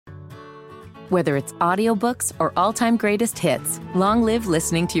Whether it's audiobooks or all-time greatest hits, long live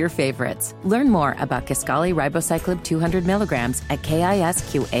listening to your favorites. Learn more about Kisqali Ribociclib 200 milligrams at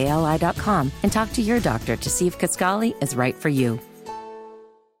KISQALI.com and talk to your doctor to see if Kisqali is right for you.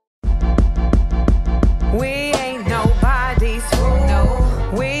 We ain't nobody's fool.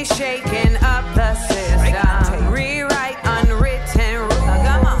 No. We shaking up the system. Rewrite unwritten rules.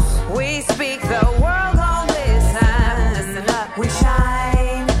 Come on. We speak, the world gon' listen. Listen up. We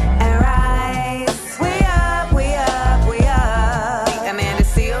shine and rise. We up, we up, we up. The Amanda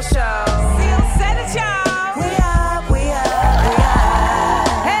Seales Show. Seales said it, y'all. We up, we up, we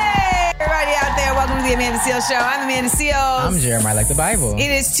up. Hey, everybody out there. Welcome to the Amanda Seales Show. I'm Amanda Seales. I'm Jeremiah Like the Bible. It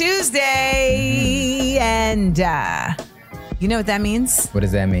is Tuesday, and you know what that means? What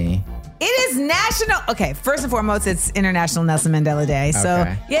does that mean? It is National... Okay, first and foremost, it's International Nelson Mandela Day. So,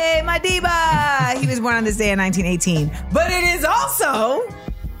 Okay. yay, my diva! He was born on this day in 1918. But it is also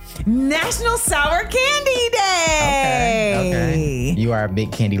National Sour Candy Day! Okay. You are a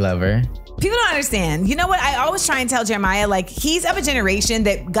big candy lover. People don't understand. You know what? I always try and tell Jeremiah, like, he's of a generation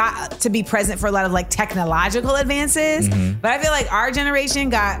that got to be present for a lot of, like, technological advances. Mm-hmm. But I feel like our generation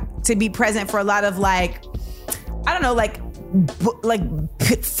got to be present for a lot of, like, I don't know, like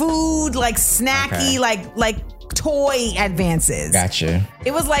food, like snacky, Okay. like toy advances. Gotcha.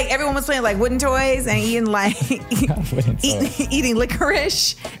 It was like everyone was playing like wooden toys and eating like Wooden toys. eating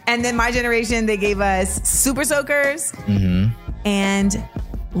licorice. And then my generation, they gave us super soakers and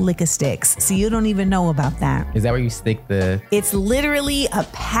Lick-a-Sticks. So you don't even know about that. Is that where you stick the... It's literally a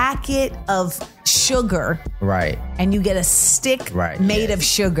packet of sugar Right. and you get a stick Right, made yes. of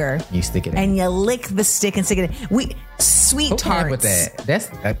sugar. You stick it in. And you lick the stick and stick it in. Sweet Who came up tarts. with that? That's...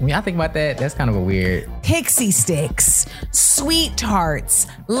 when I think about that, that's kind of a weird... Pixie sticks, sweet tarts,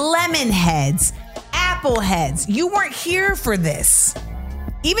 lemon heads, apple heads. You weren't here for this.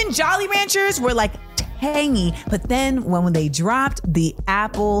 Even Jolly Ranchers were like tangy, but then when they dropped the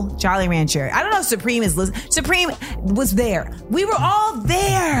apple Jolly Rancher, I don't know if Supreme is listening. Supreme was there. We were all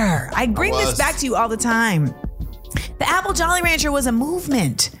there. I bring this back to you all the time. The apple Jolly Rancher was a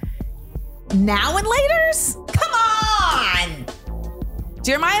movement. Now and laters? Come on!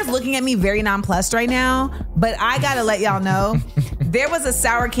 Jeremiah's looking at me very nonplussed right now, but I gotta let y'all know, there was a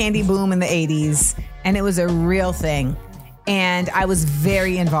sour candy boom in the 80s, and it was a real thing. And I was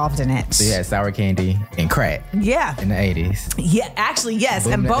very involved in it. So you had sour candy and crack Yeah. in the 80s. Yeah, actually, yes.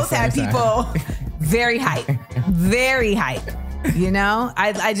 Boom And at the both had same people time. very hype. Very hype. You know?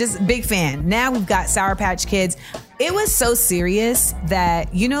 I just, big fan. Now we've got Sour Patch Kids. It was so serious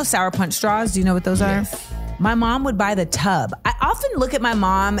that, you know Sour Punch straws? Do you know what those Yes. are? My mom would buy the tub. I often look at my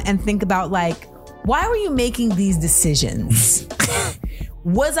mom and think about like, why were you making these decisions?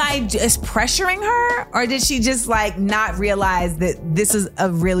 Was I just pressuring her, or did she just like not realize that this is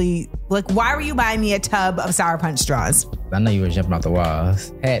a really, like, why were you buying me a tub of Sour Punch straws? I know you were jumping off the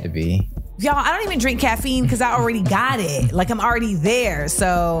walls. Had to be. Y'all, I don't even drink caffeine because I already got it. Like, I'm already there.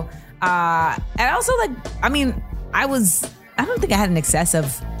 So, and also, like, I mean, I don't think I had an excess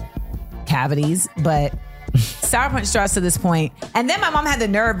of cavities, but Sour Punch straws to this point. And then my mom had the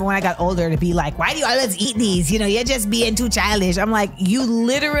nerve when I got older to be like, why do you always eat these? You know, you're just being too childish. I'm like, you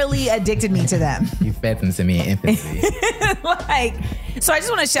literally addicted me to them. You fed them to me in infancy. Like, so I just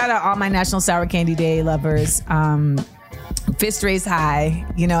want to shout out all my National Sour Candy Day lovers. Fist raised high,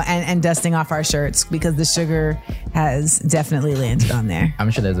 you know, and dusting off our shirts because the sugar has definitely landed on there. I'm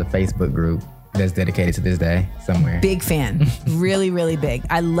sure there's a Facebook group that's dedicated to this day somewhere. Big fan. Really, really big.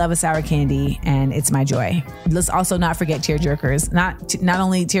 I love a sour candy and it's my joy. Let's also not forget tear jerkers. Not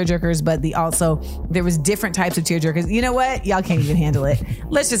only tear jerkers, but there was different types of tear jerkers. You know what? Y'all can't even handle it.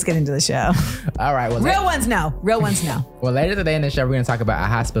 Let's just get into the show. All right. Well, Real ones know. Real ones know. Well, later today in the show, we're going to talk about a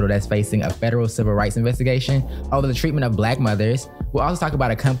hospital that's facing a federal civil rights investigation over the treatment of Black mothers. We'll also talk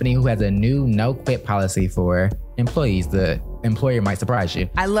about a company who has a new no-quit policy for employees. The employer might surprise you.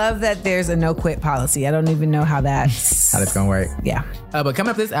 I love that there's a no-quit policy. I don't even know how that's going to work. Yeah. But coming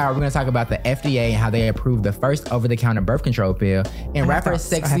up this hour, we're going to talk about the FDA and how they approved the first over-the-counter birth control pill. And rapper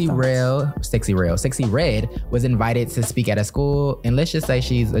Sexy Red was invited to speak at a school. And let's just say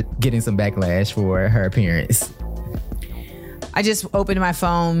she's getting some backlash for her appearance. I just opened my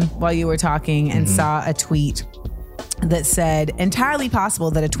phone while you were talking and saw a tweet that said, entirely possible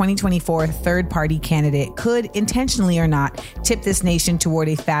that a 2024 third-party candidate could, intentionally or not, tip this nation toward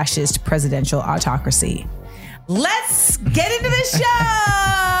a fascist presidential autocracy. Let's get into the show!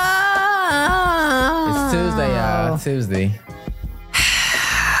 It's Tuesday, y'all. Tuesday.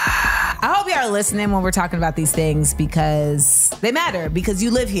 I hope y'all are listening when we're talking about these things because they matter, because you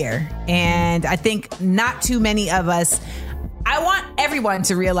live here. And I think not too many of us, I want everyone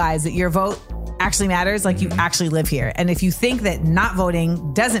to realize that your vote actually matters, like you actually live here. And if you think that not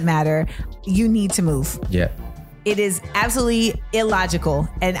voting doesn't matter, you need to move. Yeah. It is absolutely illogical.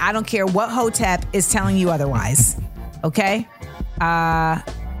 And I don't care what Hotep is telling you otherwise. Okay?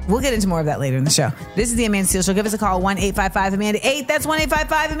 We'll get into more of that later in the show. This is the Amanda Seales Show. Give us a call, 1-855-AMANDA-8. That's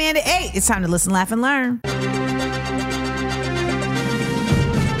 1-855-AMANDA-8. It's time to listen, laugh, and learn.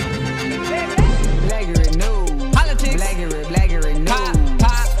 Blackberry news. Politics. Blackberry news. Pop.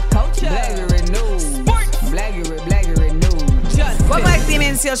 Culture. Blackberry news. Sports. Blackberry news. Welcome back to the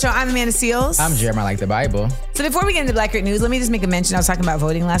Amanda Seales Show. I'm Amanda Seales. I'm Jeremiah Like the Bible. So before we get into Blackberry news, let me just make a mention. I was talking about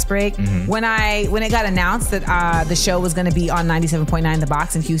voting last break. When it got announced that the show was going to be on 97.9 The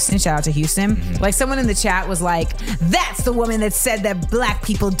Box in Houston, shout out to Houston. Like someone in the chat was like, "That's the woman that said that black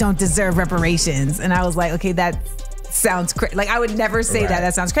people don't deserve reparations." And I was like, okay, that sounds crazy. Like I would never say that.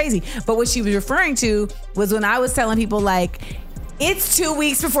 That sounds crazy. But what she was referring to was when I was telling people like, it's 2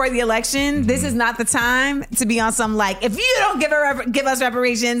 weeks before the election. This is not the time to be on some like, if you don't give us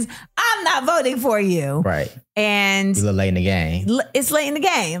reparations, I'm not voting for you. Right. And It's a little late in the game. it's late in the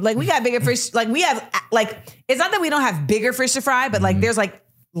game. Like we got bigger fish. Like we have like, it's not that we don't have bigger fish to fry, but like there's like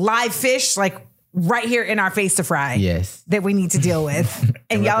live fish like right here in our face to fry. Yes. That we need to deal with.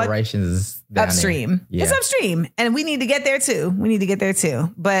 And y'all reparations is down upstream. there. Yeah. It's upstream. And we need to get there too.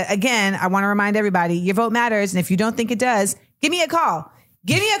 But again, I want to remind everybody, your vote matters. And if you don't think it does, give me a call.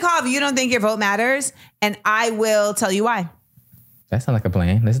 Give me a call if you don't think your vote matters, and I will tell you why. That sounds like a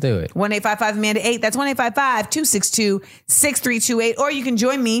plan. Let's do it. 1-855-AMANDA-8. That's 1-855-262-6328. Or you can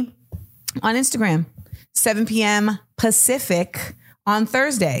join me on Instagram, 7 p.m. Pacific on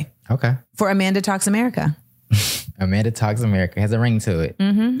Thursday Okay. for Amanda Talks America. Amanda Talks America has a ring to it.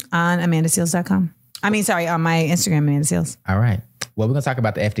 On amandaseals.com. On my Instagram, Amanda Seales. All right. Well, we're going to talk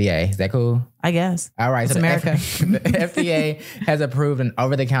about the FDA. Is that cool? I guess. All right. It's so America. The FDA has approved an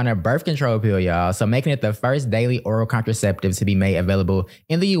over-the-counter birth control pill, y'all. So making it the first daily oral contraceptive to be made available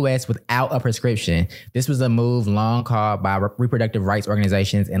in the U.S. without a prescription. This was a move long called by reproductive rights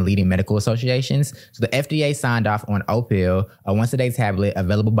organizations and leading medical associations. So the FDA signed off on Opill, a once-a-day tablet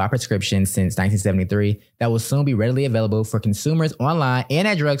available by prescription since 1973 that will soon be readily available for consumers online and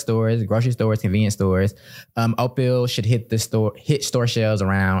at drugstores, grocery stores, convenience stores. Opill should hit store shelves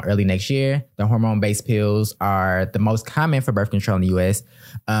around early next year. The hormone-based pills are the most common for birth control in the U.S.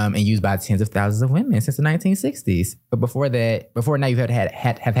 And used by tens of thousands of women since the 1960s. But before now, you've had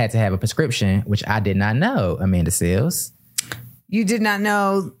to have a prescription, which I did not know, Amanda Seales. You did not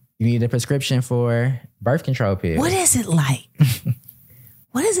know. You need a prescription for birth control pills. What is it like?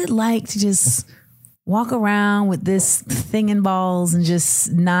 What is it like to just walk around with this thing in balls and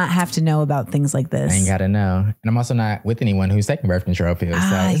just not have to know about things like this? I ain't gotta know. And I'm also not with anyone who's taking birth control pills.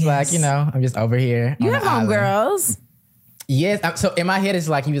 So it's like, I'm just over here. You on have the island. homegirls. Yes. So in my head, it's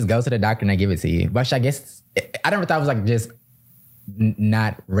like you just go to the doctor and they give it to you. But I guess I never thought it was like just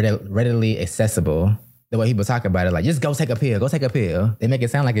not readily accessible. The way people talk about it, like, just go take a pill, go take a pill. They make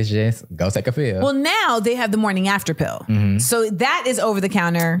it sound like it's just go take a pill. Well, now they have the morning after pill. So that is over the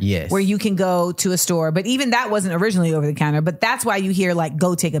counter. Yes. Where you can go to a store. But even that wasn't originally over the counter. But that's why you hear like,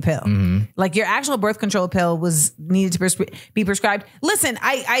 go take a pill. Like your actual birth control pill was needed to be prescribed. Listen,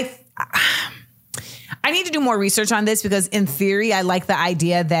 I need to do more research on this because in theory, I like the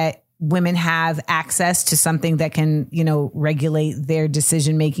idea that women have access to something that can, regulate their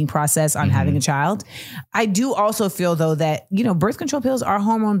decision-making process on having a child. I do also feel though that, birth control pills are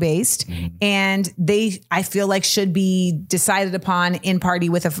hormone-based and I feel like should be decided upon in party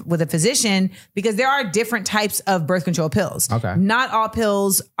with a physician because there are different types of birth control pills. Okay. Not all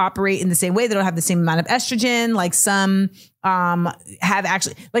pills operate in the same way. They don't have the same amount of estrogen. Like some have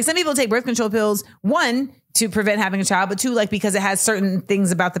actually, like some people take birth control pills, one, to prevent having a child, but two, like because it has certain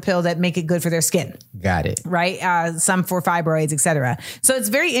things about the pill that make it good for their skin. Got it. Right? Some for fibroids, etc. So it's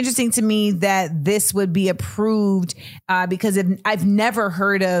very interesting to me that this would be approved because I've never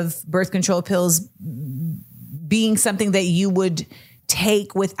heard of birth control pills being something that you would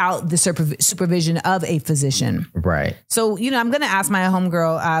take without the supervision of a physician. Right. So, I'm going to ask my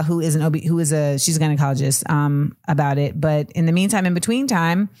homegirl she's a gynecologist about it. But in the meantime, in between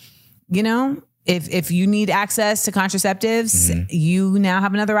time, if you need access to contraceptives, you now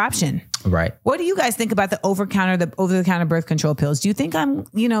have another option. Right. What do you guys think about the over-the-counter birth control pills? Do you think I'm,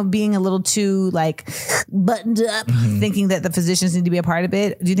 being a little too like buttoned up, thinking that the physicians need to be a part of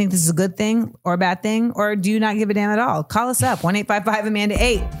it? Do you think this is a good thing or a bad thing? Or do you not give a damn at all? Call us up,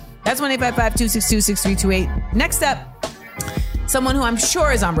 1-855-AMANDA-8. That's 1-855-262-6328. Next up, someone who I'm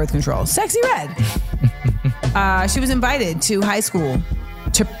sure is on birth control, Sexy Red. She was invited to high school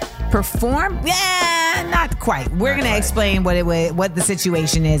to perform? Yeah, not quite. We're going to explain what the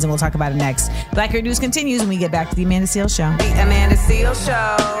situation is, and we'll talk about it next. Black Girl News continues when we get back to the Amanda Seales Show. The Amanda Seales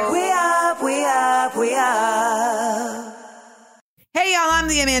Show. We up. Hey, y'all, I'm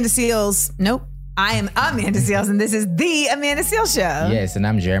the Amanda Seales. Nope. I am Amanda Seales, and this is the Amanda Seales Show. Yes, and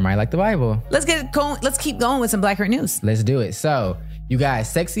I'm Jeremiah Like the Bible. Let's keep going with some Black Girl News. Let's do it. So, you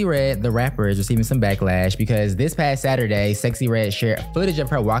guys, Sexy Red, the rapper, is receiving some backlash because this past Saturday, Sexy Red shared footage of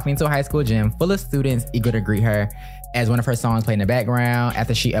her walking into a high school gym full of students eager to greet her as one of her songs played in the background.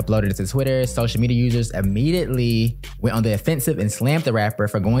 After she uploaded it to Twitter, social media users immediately went on the offensive and slammed the rapper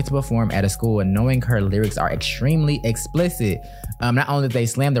for going to perform at a school and knowing her lyrics are extremely explicit. Not only did they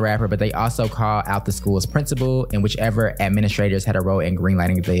slam the rapper, but they also called out the school's principal and whichever administrators had a role in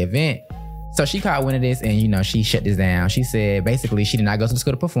greenlighting the event. So she caught wind of this and, she shut this down. She said basically she did not go to the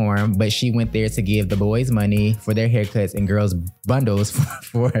school to perform, but she went there to give the boys money for their haircuts and girls bundles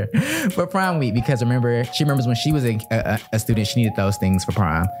for prom week. Because she remembers when she was a student, she needed those things for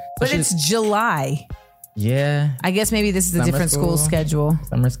prom. So but it's July. Yeah. I guess maybe this is a different school schedule.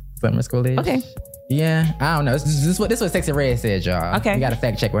 Summer school-ish. Okay. Yeah, I don't know. This is what Sexy Red said, y'all. Okay. We got to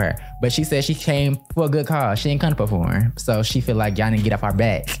fact check with her. But she said she came for a good cause. She ain't come to perform. So she feel like y'all need to get off our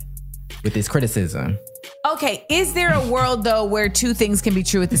back with this criticism. Okay, is there a world, though, where two things can be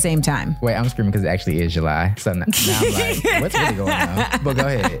true at the same time? Wait, I'm screaming because it actually is July. So now I'm like, what's really going on? But go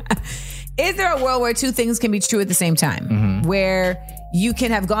ahead. Is there a world where two things can be true at the same time? Mm-hmm. Where you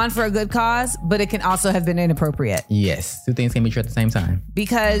can have gone for a good cause, but it can also have been inappropriate? Yes, two things can be true at the same time.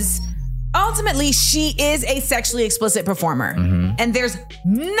 Because ultimately, she is a sexually explicit performer. Mm-hmm. And there's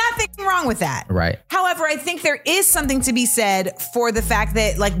nothing wrong with that. Right. However, I think there is something to be said for the fact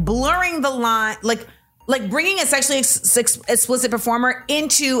that blurring the line, like bringing a sexually explicit performer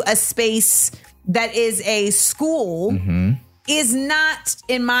into a space that is a school is not,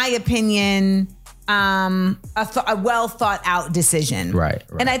 in my opinion, a well thought out decision. Right.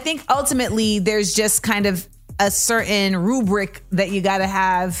 And I think ultimately there's just kind of a certain rubric that you got to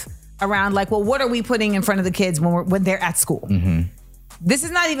have around what are we putting in front of the kids when they're at school? Mm-hmm. This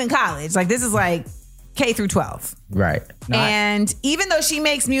is not even college. This is K through 12. Right. And even though she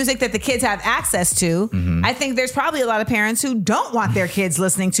makes music that the kids have access to, I think there's probably a lot of parents who don't want their kids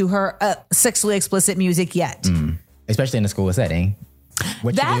listening to her sexually explicit music yet. Especially in a school setting.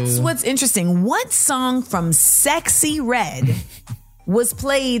 That's what's interesting. What song from Sexy Red was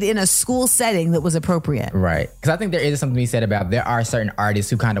played in a school setting that was appropriate? Right. Because I think there is something to be said about there are certain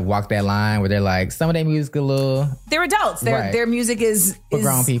artists who kind of walk that line where they're like, some of their music a little... They're adults. Their music is... For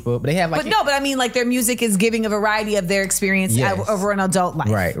grown people. But they have their music is giving a variety of their experience over an adult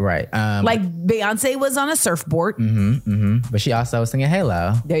life. Right. Beyonce was on a surfboard. But she also was singing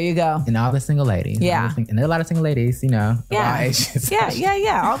Halo. There you go. And all the single ladies. Yeah. And there are a lot of single ladies, of all ages.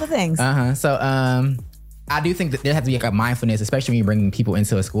 Yeah. All the things. So, I do think that there has to be a mindfulness, especially when you're bringing people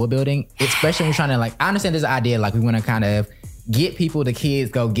into a school building, especially when you're trying to I understand there's an idea we want to kind of get the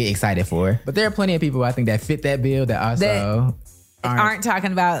kids go get excited for. But there are plenty of people I think that fit that bill that also aren't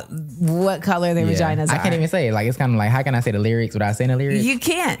talking about what color their vaginas are. I can't even say it. It's kind of how can I say the lyrics without saying the lyrics? You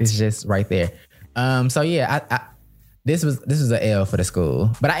can't. It's just right there. This was an L for the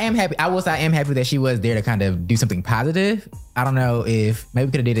school. But I am happy. I will say I am happy that she was there to kind of do something positive. I don't know if maybe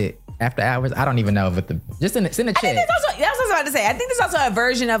we could have did it after hours. I don't even know, but just in the check. I think that's what I was about to say. I think there's also a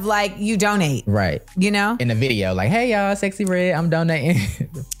version of you donate. Right. In the video, hey y'all, Sexy Red, I'm donating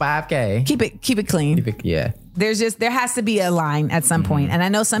 $5,000. Keep it clean. Yeah. There has to be a line at some point. And I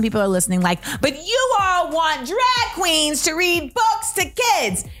know some people are listening but you all want drag queens to read books to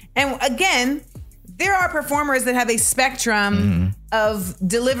kids. And again, there are performers that have a spectrum of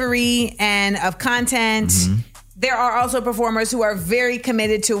delivery and of content. There are also performers who are very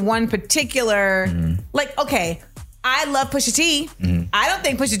committed to one particular, I love Pusha T. I don't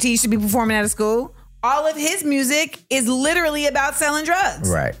think Pusha T should be performing at a school. All of his music is literally about selling drugs.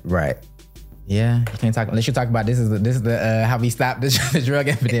 Right. Yeah, you can't talk unless you talk about this is the how we stop the drug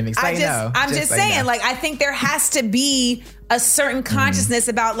epidemic. I'm just saying, I think there has to be a certain consciousness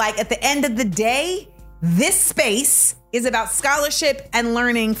about at the end of the day, this space is about scholarship and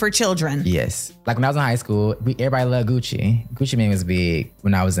learning for children. Yes. When I was in high school, everybody loved Gucci. Gucci Mane was big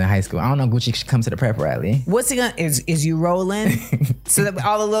when I was in high school. I don't know Gucci should come to the prep rally. What's he gonna is you rolling so that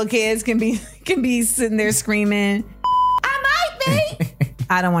all the little kids can be sitting there screaming, I might be.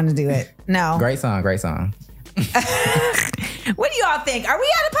 I don't want to do it. No. Great song. What do y'all think? Are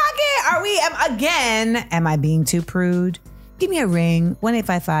we out of pocket? Am I being too prude? Give me a ring,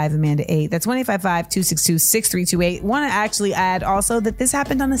 1-855-AMANDA-8. That's 1-855-262-6328. Want to actually add also that this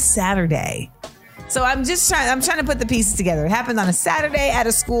happened on a Saturday. So I'm trying to put the pieces together. It happened on a Saturday at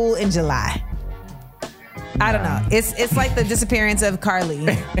a school in July. I don't know. It's like the disappearance of Carly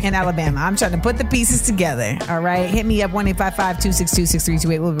in Alabama. I'm trying to put the pieces together. All right. Hit me up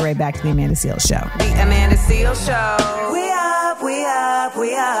 1-855-262-6328. We'll be right back to the Amanda Seales Show. The Amanda Seales Show. We up.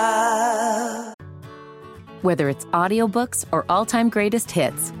 Whether it's audiobooks or all-time greatest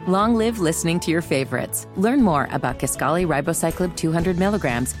hits, long live listening to your favorites. Learn more about Kisqali Ribociclib 200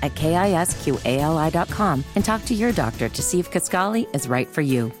 milligrams at KISQALI.com and talk to your doctor to see if Kisqali is right for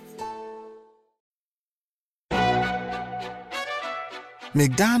you.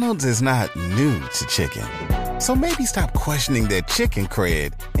 McDonald's is not new to chicken. So maybe stop questioning their chicken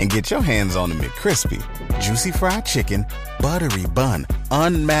cred and get your hands on the McCrispy. Juicy fried chicken, buttery bun,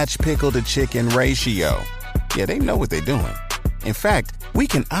 unmatched pickle to chicken ratio. Yeah, they know what they're doing. In fact, we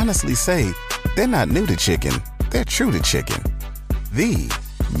can honestly say they're not new to chicken. They're true to chicken. The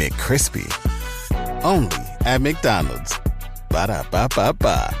McCrispy. Only at McDonald's.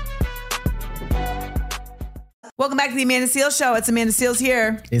 Ba-da-ba-ba-ba. Welcome back to the Amanda Seales Show. It's Amanda Seales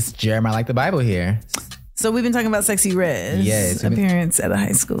here. It's Jeremiah Like the Bible here. So we've been talking about Sexy Red's appearance at a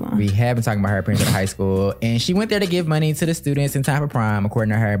high school. We have been talking about her appearance at a high school. And she went there to give money to the students in time for prom,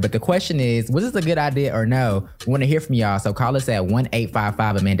 according to her. But the question is, was this a good idea or no? We want to hear from y'all. So call us at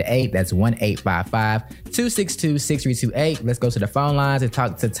 1-855-AMANDA-8. That's 1-855-262-6328. Let's go to the phone lines and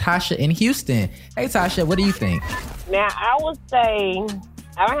talk to Tasha in Houston. Hey, Tasha, what do you think? Now, I would say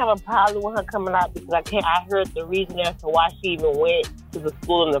I don't have a problem with her coming out because I heard the reason as to why she even went to the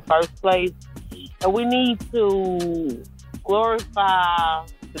school in the first place. And we need to glorify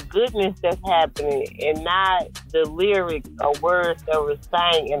the goodness that's happening and not the lyrics or words that were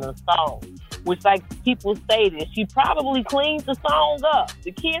sang in a song. Which, like people say this, she probably cleaned the song up.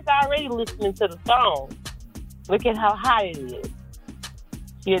 The kids are already listening to the song. Look at how hot it is.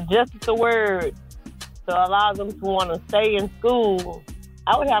 She adjusted the words to allow them to want to stay in school.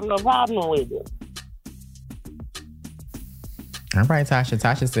 I would have no problem with it. All right, Tasha.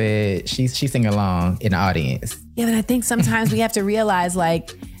 Tasha said she's singing along in the audience. Yeah, but I think sometimes we have to realize,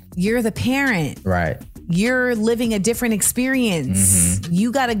 like, you're the parent. Right. You're living a different experience. Mm-hmm.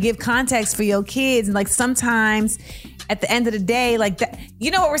 You got to give context for your kids. And, like, sometimes at the end of the day, like, that,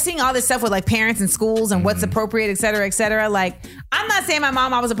 you know what, we're seeing all this stuff with, like, parents and schools and what's appropriate, et cetera, et cetera. Like, I'm not saying my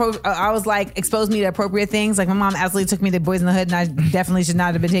mom like, exposed me to appropriate things. Like, my mom absolutely took me to Boys in the Hood, and I definitely should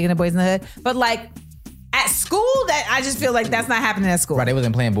not have been taken to Boys in the Hood. But, like, at school, that I just feel like that's not happening at school. Right, they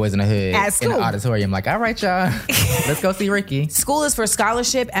wasn't playing Boys in the Hood at school. In the auditorium. Like, all right, y'all, let's go see Ricky. School is for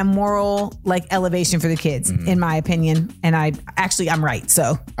scholarship and moral, like, elevation for the kids, in my opinion. And I'm right,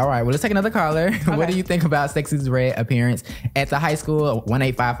 so. All right, well, let's take another caller. Okay. What do you think about Sexy Red appearance at the high school?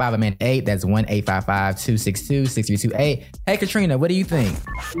 1-855-AMANDA-8. That's 1-855-262-6328. Hey, Katrina, what do you think?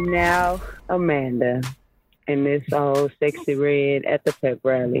 Now, Amanda, and this old Sexy Red at the pep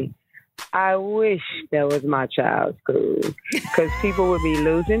rally. I wish that was my child's school because people would be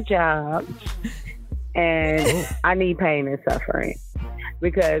losing jobs and I need pain and suffering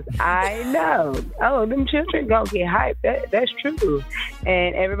because I know, them children gonna get hyped. That's true.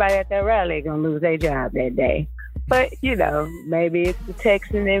 And everybody at that rally gonna lose their job that day. But, you know, maybe it's the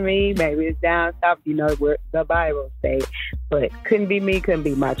Texan in me, maybe it's down south, you know, where the Bible says. But couldn't be me, couldn't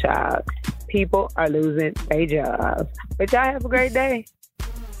be my child. People are losing their jobs. But y'all have a great day.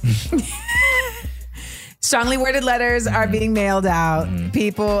 Strongly worded letters are being mailed out.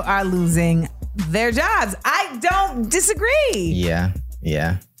 People are losing their jobs. I don't disagree. Yeah.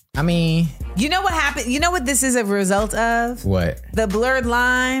 I mean, you know what happened? You know what this is a result of? What? The blurred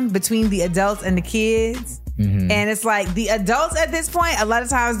line between the adults and the kids. And it's like the adults at this point, a lot of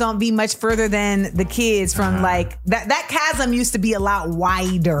times don't be much further than the kids from like that chasm used to be a lot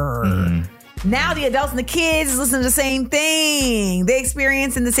wider. Now the adults and the kids listen to the same thing. They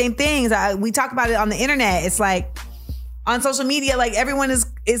experiencing the same things. We talk about it on the internet. It's like on social media, like everyone is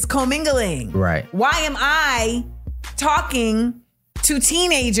commingling. Right. Why am I talking to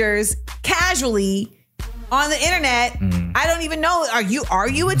teenagers casually on the internet? I don't even know. Are you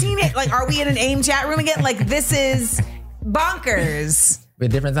a teenager? Like, are we in an AIM chat room again? Like, this is bonkers. But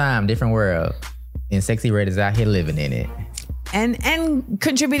different time, different world. And Sexy Red is out here living in it. And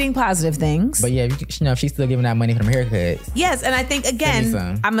contributing positive things. But yeah, you know, she's still giving out money from haircuts. Yes, and I think, again,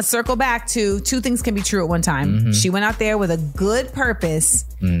 I'm going to circle back to two things can be true at one time. She went out there with a good purpose.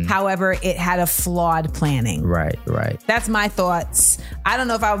 However, it had a flawed planning. Right. That's my thoughts. I don't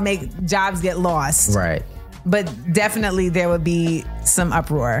know if I would make jobs get lost. Right. But definitely there would be some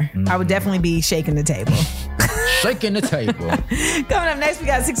uproar. I would definitely be shaking the table. Shaking the table. Coming up next, we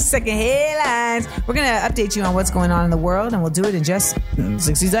got 60-second headlines. We're going to update you on what's going on in the world, and we'll do it in just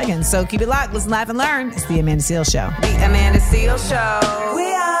 60 seconds. So keep it locked. Listen, laugh, and learn. It's the Amanda Seales Show. The Amanda Seales Show.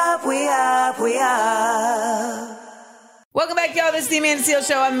 We up, we up, we up. Welcome back, y'all. This is the Amanda Seales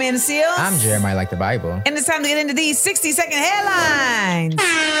Show. I'm Amanda Seales. I'm Jeremiah Like the Bible. And it's time to get into these 60-second headlines.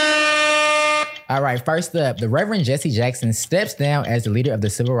 All right, first up, the Reverend Jesse Jackson steps down as the leader of the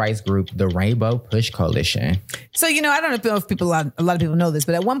civil rights group, the Rainbow Push Coalition. So, I don't know if a lot of people know this,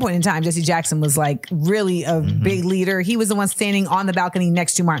 but at one point in time, Jesse Jackson was like really a big leader. He was the one standing on the balcony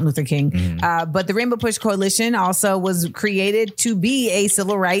next to Martin Luther King. But the Rainbow Push Coalition also was created to be a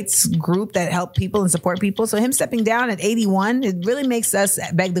civil rights group that helped people and support people. So him stepping down at 81, it really makes us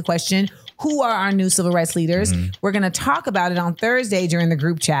beg the question, who are our new civil rights leaders? We're going to talk about it on Thursday during the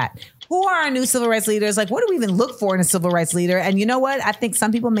group chat. Who are our new civil rights leaders? Like, what do we even look for in a civil rights leader? And you know what? I think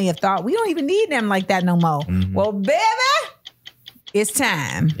some people may have thought we don't even need them like that no more. Well, baby, it's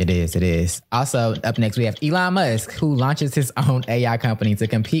time. It is. Also, up next, we have Elon Musk, who launches his own AI company to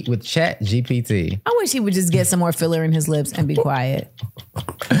compete with ChatGPT. I wish he would just get some more filler in his lips and be quiet.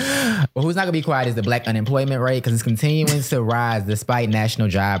 Well, who's not going to be quiet is the black unemployment rate, because it's continuing to rise despite national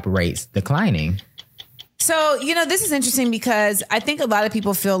job rates declining. So, this is interesting because I think a lot of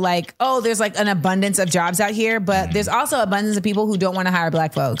people feel like, there's like an abundance of jobs out here, but there's also abundance of people who don't want to hire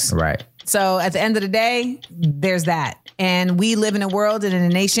black folks. Right. So at the end of the day, there's that. And we live in a world and in a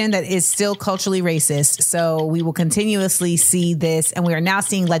nation that is still culturally racist. So we will continuously see this. And we are now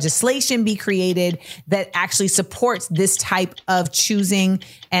seeing legislation be created that actually supports this type of choosing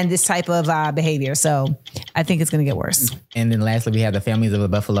and this type of behavior. So I think it's going to get worse. And then lastly, we have the families of the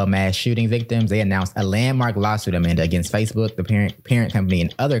Buffalo mass shooting victims. They announced a landmark lawsuit, Amanda, against Facebook, the parent company,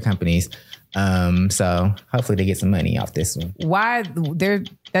 and other companies. So hopefully they get some money off this one. Why?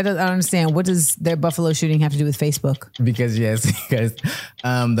 I don't understand. What does their Buffalo shooting have to do with Facebook? Because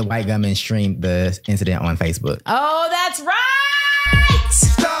the white gunman streamed the incident on Facebook. Oh, that's right.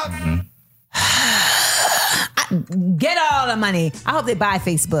 Stop. Get all the money. I hope they buy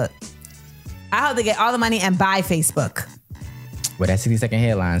Facebook. I hope they get all the money and buy Facebook. Well, that's 60-second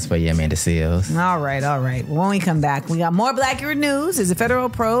headlines for you, Amanda Seales. All right. Well, when we come back, we got more Blackier news. There's a federal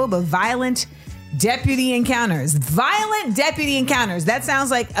probe of violent deputy encounters. Violent deputy encounters. That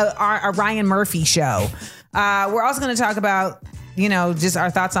sounds like a Ryan Murphy show. We're also going to talk about, just our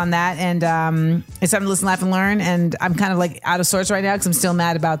thoughts on that. And it's time to listen, laugh, and learn. And I'm kind of like out of sorts right now because I'm still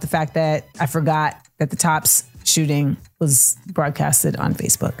mad about the fact that I forgot that the Tops shooting was broadcasted on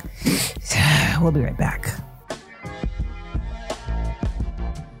Facebook. We'll be right back.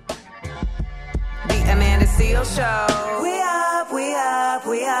 Amanda Seales Show. We up, we up,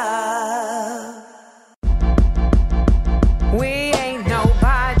 we up. We ain't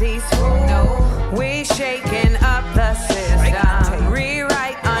nobody's fool. No. We shaking up the system.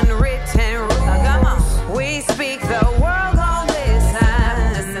 Rewrite unwritten rules. Come on. We speak, the world gon'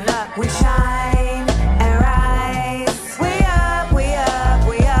 listen. Listen up. We shine and rise. We up, we up,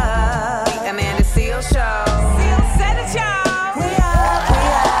 we up. The Amanda Seales Show. Seales said it, y'all. We up, we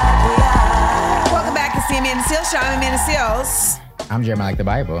up, we up. Welcome back. It's the Amanda Seales Show. I'm Amanda Seales. I'm Jeremiah Like the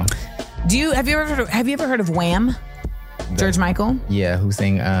Bible. Have you ever heard of Wham? George Michael? Yeah, who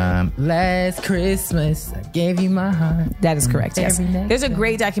sang Last Christmas, I Gave You My Heart. That is correct, yes. There's a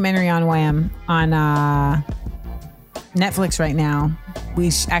great documentary on Wham on Netflix right now.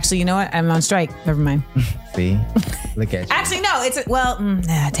 Actually, you know what? I'm on strike. Never mind. See? Look at you. Actually, no.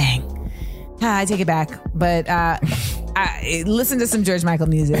 Dang. I take it back. But I listen to some George Michael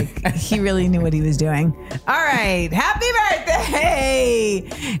music. He really knew what he was doing. All right. Happy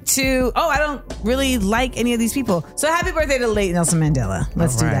birthday to, I don't really like any of these people. So happy birthday to late Nelson Mandela.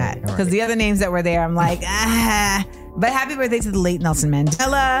 Let's do that. Because the other names that were there, I'm like, But happy birthday to the late Nelson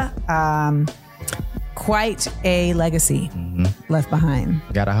Mandela. Quite a legacy left behind.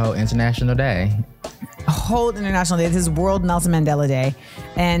 Got a whole international day. A whole international day. This is World Nelson Mandela Day.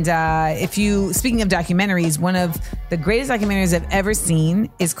 And speaking of documentaries, one of the greatest documentaries I've ever seen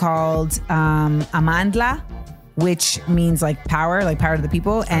is called Amandla, which means like power to the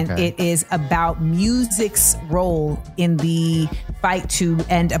people. And It is about music's role in the fight to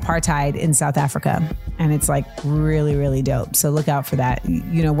end apartheid in South Africa. And it's like really, really dope. So look out for that.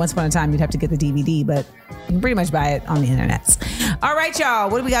 Once upon a time, you'd have to get the DVD, but you can pretty much buy it on the internet. All right, y'all.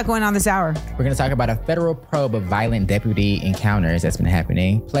 What do we got going on this hour? We're going to talk about a federal probe of violent deputy encounters that's been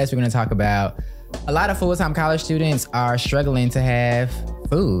happening. Plus, we're going to talk about a lot of full-time college students are struggling to have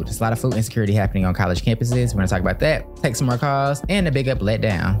food. There's a lot of food insecurity happening on college campuses. We're going to talk about that, take some more calls, and a big up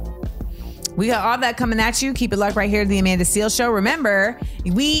letdown. We got all that coming at you. Keep it locked right here to the Amanda Seales Show. Remember,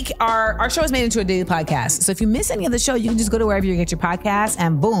 our show is made into a daily podcast. So if you miss any of the show, you can just go to wherever you get your podcasts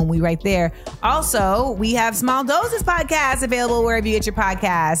and boom, we right there. Also, we have Small Doses podcast available wherever you get your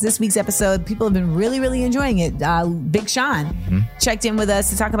podcasts. This week's episode, people have been really, really enjoying it. Big Sean checked in with us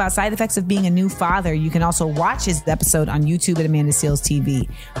to talk about side effects of being a new father. You can also watch his episode on YouTube at Amanda Seales TV.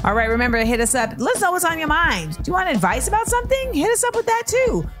 All right, remember to hit us up. Let us know what's on your mind. Do you want advice about something? Hit us up with that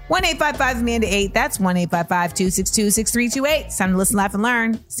too. 1-855-AMANDA-8. That's 1-855-262-6328. It's time to listen, laugh, and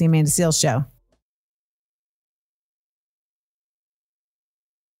learn. It's the Amanda Seales Show.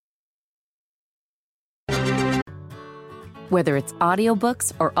 Whether it's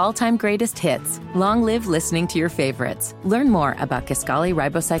audiobooks or all-time greatest hits, long live listening to your favorites. Learn more about Kisqali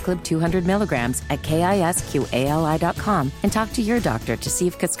Ribociclib 200 milligrams at KISQALI.com and talk to your doctor to see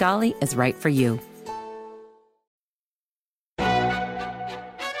if Kisqali is right for you.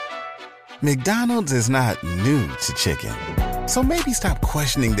 McDonald's is not new to chicken. So maybe stop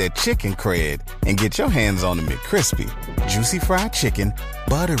questioning their chicken cred and get your hands on the McCrispy. Juicy fried chicken,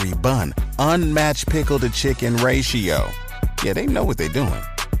 buttery bun, unmatched pickle to chicken ratio. Yeah, they know what they're doing.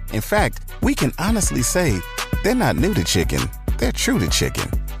 In fact, we can honestly say they're not new to chicken. They're true to chicken.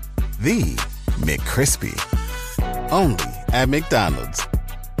 The McCrispy. Only at McDonald's.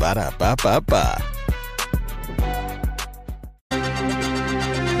 Ba-da-ba-ba-ba.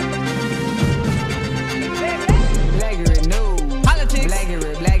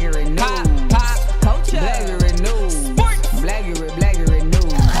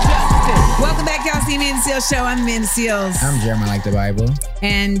 Welcome back, y'all. See Amanda Seales Show. I'm Amanda Seales. I'm Jeremy Like the Bible.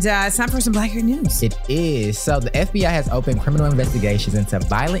 And it's time for some Blackier news. It is. So the FBI has opened criminal investigations into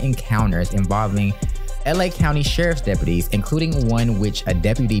violent encounters involving LA County Sheriff's deputies, including one which a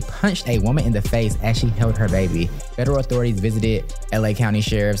deputy punched a woman in the face as she held her baby. Federal authorities visited LA County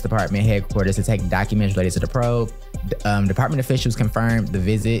Sheriff's Department headquarters to take documents related to the probe. Department officials confirmed the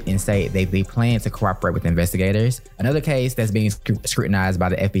visit and say they plan to cooperate with investigators. Another case that's being scrutinized by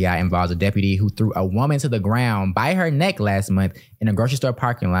the FBI involves a deputy who threw a woman to the ground by her neck last month in a grocery store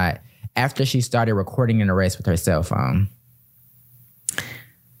parking lot after she started recording an arrest with her cell phone.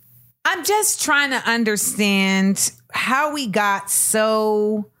 I'm just trying to understand how we got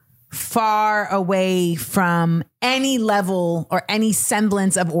so far away from any level or any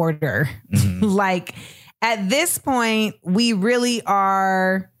semblance of order. Like, at this point, we really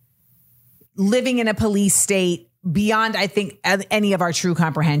are living in a police state beyond, I think, any of our true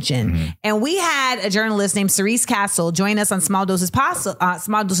comprehension. And we had a journalist named Cerise Castle join us on Small Doses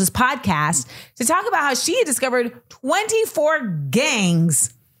podcast to talk about how she had discovered 24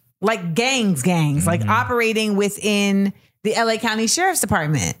 gangs, like operating within the LA County Sheriff's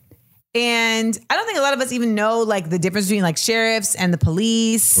Department. And I don't think a lot of us even know like the difference between like sheriffs and the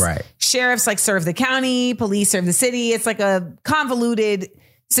police. Right. Sheriffs like serve the county, police serve the city. It's like a convoluted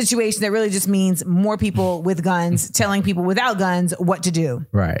situation that really just means more people with guns telling people without guns what to do.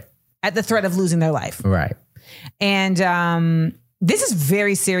 Right. At the threat of losing their life. Right. And this is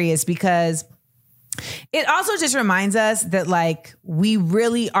very serious because it also just reminds us that like we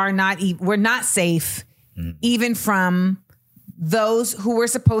really are we're not safe even from those who we're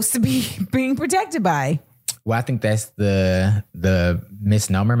supposed to be being protected by. Well, I think that's the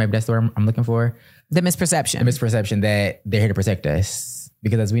misnomer. Maybe that's the word I'm looking for. The misperception. The misperception that they're here to protect us.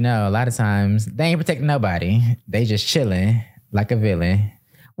 Because as we know, a lot of times they ain't protecting nobody. They just chilling like a villain.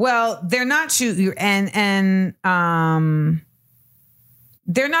 Well, they're not shooting, and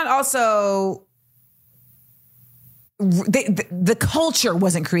they're not also. The culture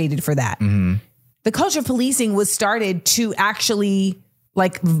wasn't created for that. The culture of policing was started to actually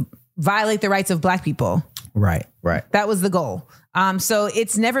like violate the rights of Black people. Right. That was the goal. So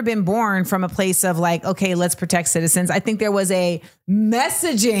it's never been born from a place of like, okay, let's protect citizens. I think there was a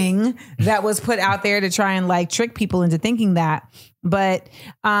messaging that was put out there to try and like trick people into thinking that. But,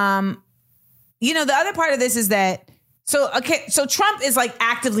 the other part of this is that, so Trump is like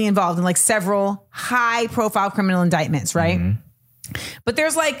actively involved in like several high profile criminal indictments, right? But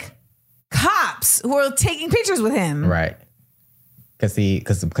there's like cops who are taking pictures with him. Right.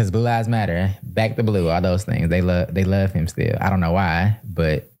 Because Blue Lives Matter, back to blue, all those things. They love him still. I don't know why,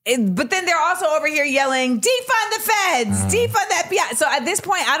 but then they're also over here yelling, defund the feds, defund the FBI. So at this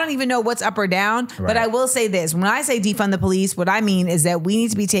point, I don't even know what's up or down. Right. But I will say this. When I say defund the police, what I mean is that we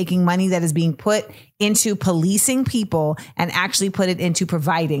need to be taking money that is being put into policing people and actually put it into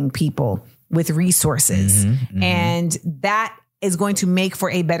providing people with resources. And that is going to make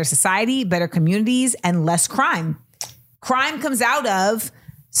for a better society, better communities, and less crime. Crime comes out of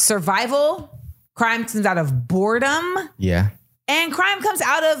survival. Crime comes out of boredom. Yeah. And crime comes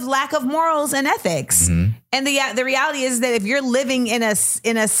out of lack of morals and ethics. And the reality is that if you're living in a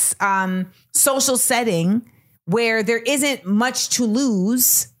social setting where there isn't much to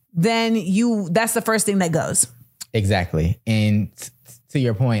lose, then that's the first thing that goes. Exactly. And to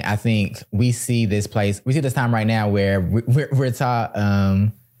your point, I think we see this time right now where we're taught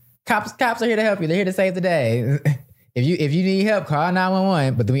cops are here to help you. They're here to save the day. If you need help, call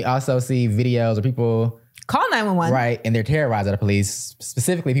 911. But then we also see videos of people call 911. Right. And they're terrorized by the police,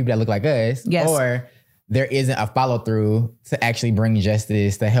 specifically people that look like us. Yes. Or there isn't a follow through to actually bring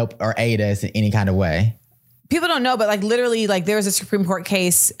justice to help or aid us in any kind of way. People don't know, but like literally, like there was a Supreme Court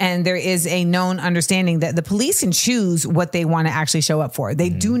case and there is a known understanding that the police can choose what they want to actually show up for. They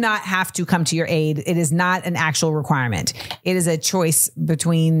do not have to come to your aid. It is not an actual requirement. It is a choice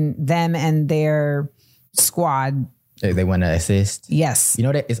between them and their squad. They want to assist. Yes. You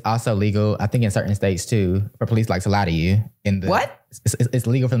know that it's also legal, I think in certain states too, for police like to lie to you. What? It's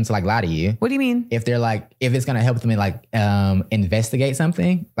legal for them to like lie to you. What do you mean? If they're like, if it's going to help them like investigate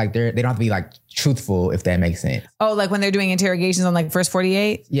something, like they don't have to be like truthful, if that makes sense. Oh, like when they're doing interrogations on like First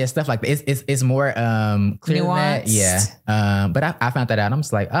 48? Yeah, stuff like that. It's more clear than that. Yeah. But I found that out. I'm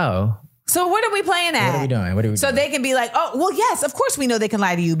just like, oh. So what are we playing at? What are we doing? So they can be like, oh, well, yes, of course we know they can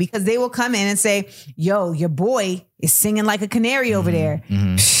lie to you because they will come in and say, yo, your boy is singing like a canary over there.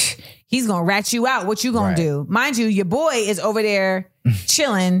 He's going to rat you out. What you going to do? Mind you, your boy is over there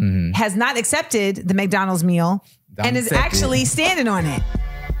chilling, has not accepted the McDonald's meal and is actually standing on it.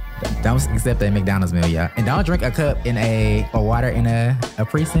 Don't accept a McDonald's meal, yeah. And don't drink a cup or water in a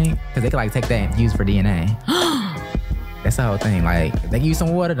precinct because they could like take that and use for DNA. That's the whole thing. Like, if they give you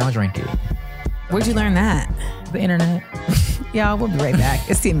some water, don't drink it. Where'd you learn that? The internet. Y'all, we'll be right back.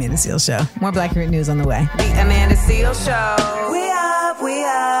 It's the Amanda Seales Show. More Black Grit News on the way. The Amanda Seales Show. We up.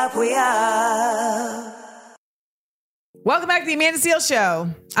 Welcome back to the Amanda Seales Show.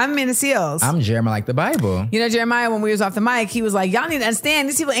 I'm Amanda Seales. I'm Jeremiah like the Bible. You know, Jeremiah, when we was off the mic, he was like, y'all need to understand,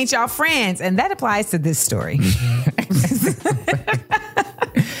 these people ain't y'all friends. And that applies to this story.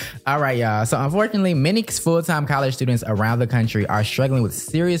 All right, y'all. So unfortunately, many full-time college students around the country are struggling with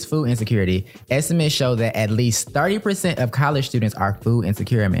serious food insecurity. Estimates show that at least 30% of college students are food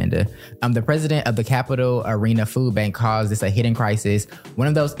insecure, Amanda. The president of the Capital Arena Food Bank calls this a hidden crisis, one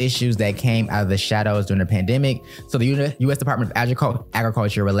of those issues that came out of the shadows during the pandemic. So the U.S. Department of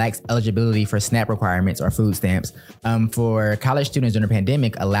Agriculture relaxed eligibility for SNAP requirements or food stamps for college students during the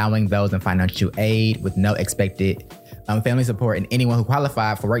pandemic, allowing those in financial aid with no expected family support and anyone who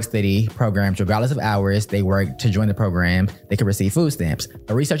qualified for work-study programs, regardless of hours they work to join the program, they could receive food stamps.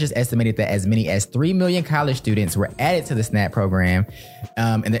 But researchers estimated that as many as 3 million college students were added to the SNAP program,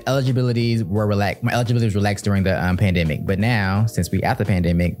 and the eligibility was relaxed during the pandemic. But now, since we at the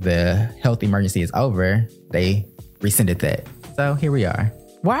pandemic, the health emergency is over, they rescinded that. So here we are.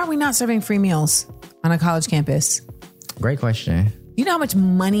 Why are we not serving free meals on a college campus? Great question. You know how much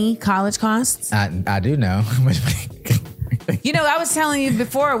money college costs? I do know how much money. You know, I was telling you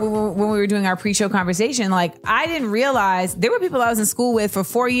before when we were doing our pre-show conversation, like I didn't realize there were people I was in school with for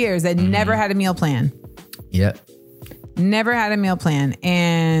 4 years that never had a meal plan. Yep. Never had a meal plan.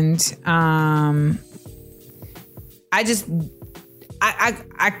 And I just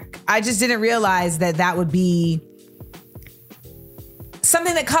didn't realize that would be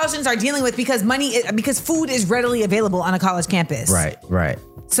something that college students are dealing with because food is readily available on a college campus. Right.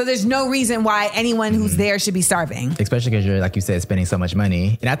 So there's no reason why anyone who's there should be starving. Especially because you're, like you said, spending so much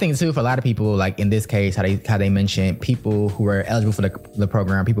money. And I think too, for a lot of people, like in this case, how they mentioned people who were eligible for the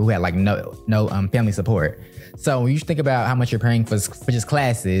program, people who had like no family support. So when you think about how much you're paying for just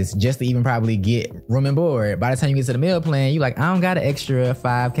classes, just to even probably get room and board, by the time you get to the meal plan, you're like, I don't got an extra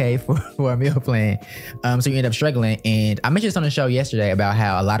 $5,000 for a meal plan. So you end up struggling. And I mentioned this on the show yesterday about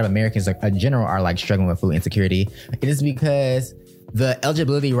how a lot of Americans in general are like struggling with food insecurity. It is because the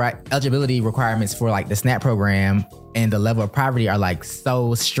eligibility requirements for like the SNAP program and the level of poverty are like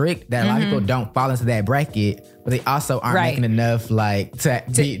so strict that a lot of people don't fall into that bracket, but they also aren't making enough like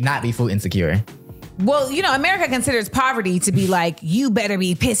to not be food insecure. Well, you know, America considers poverty to be like, you better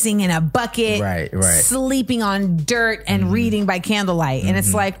be pissing in a bucket, right. sleeping on dirt and reading by candlelight. And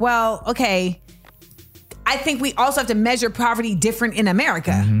it's like, well, okay. I think we also have to measure poverty different in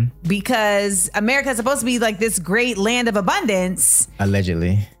America because America is supposed to be like this great land of abundance.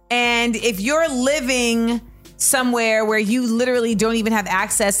 Allegedly. And if you're living somewhere where you literally don't even have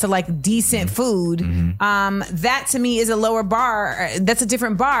access to like decent food, that to me is a lower bar. That's a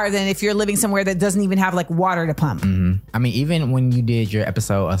different bar than if you're living somewhere that doesn't even have like water to pump. I mean, even when you did your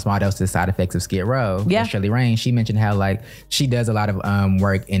episode on Small Doses Side Effects of Skid Row, with Shirley Rain, she mentioned how like she does a lot of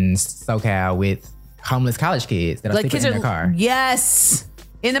work in SoCal with homeless college kids that are sleeping in their car. Yes.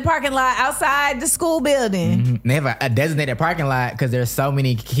 In the parking lot outside the school building. And they have a designated parking lot because there's so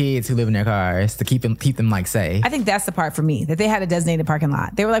many kids who live in their cars to keep them like safe. I think that's the part for me, that they had a designated parking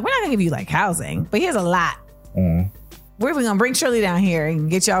lot. They were like, we're not going to give you like housing, but here's a lot. We're going to bring Shirley down here and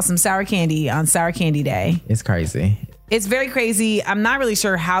get y'all some sour candy on Sour Candy Day. It's crazy. It's very crazy. I'm not really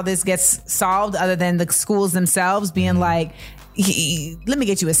sure how this gets solved other than the schools themselves being like, let me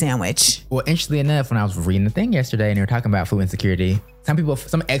get you a sandwich. Well, interestingly enough, when I was reading the thing yesterday and they were talking about food insecurity,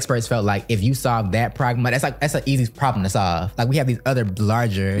 some experts felt like if you solve that problem, that's an easy problem to solve. Like we have these other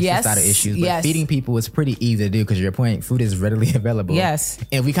larger societal issues, but feeding people is pretty easy to do because your point, food is readily available. Yes. And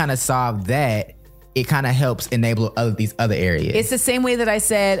if we kind of solve that, it kind of helps enable these other areas. It's the same way that I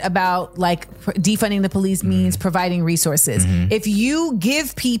said about like defunding the police means providing resources. If you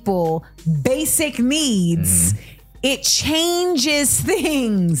give people basic needs, it changes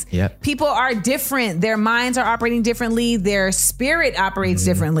things. Yep. People are different. Their minds are operating differently. Their spirit operates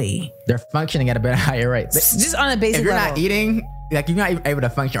differently. They're functioning at a better higher rate. Just on a basic level. If you're not eating, like you're not able to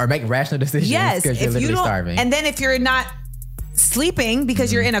function or make rational decisions because you're literally starving. And then if you're not sleeping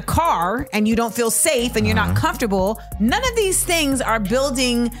because you're in a car and you don't feel safe and you're not comfortable, none of these things are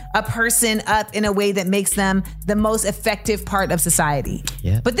building a person up in a way that makes them the most effective part of society.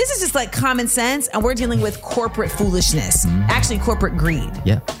 Yeah. But this is just like common sense, and we're dealing with corporate foolishness, actually corporate greed.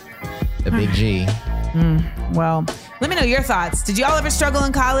 Yep. The big G. Well, let me know your thoughts. Did y'all ever struggle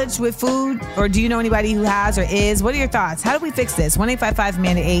in college with food? Or do you know anybody who has or is? What are your thoughts? How do we fix this?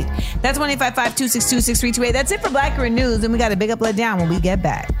 1-855-AMANDA-8. That's 1-855-262-6328. That's it for Black Girl News. And we got a big up, let down when we get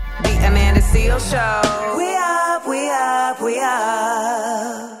back. The Amanda Seal Show. We up, we up, we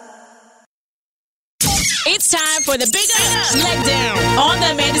up. It's time for the Big Up, Let Down on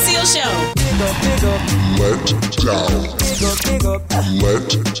the Amanda Seal Show. Let down.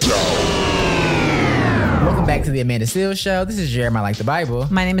 Welcome back to the Amanda Seales Show. This is Jeremiah Like the Bible.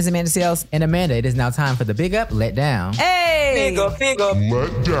 My name is Amanda Seales. And Amanda, it is now time for the Big Up, Let Down. Hey! Big up,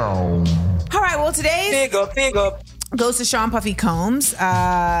 let down. All right, well, today's Big up. goes to Sean Puffy Combs.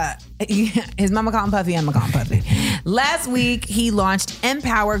 His mama called him Puffy, I'm gonna call him Puffy. Last week, he launched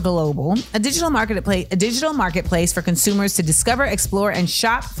Empower Global, a digital marketplace for consumers to discover, explore, and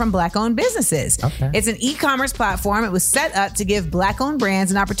shop from Black-owned businesses. Okay. It's an e-commerce platform. It was set up to give Black-owned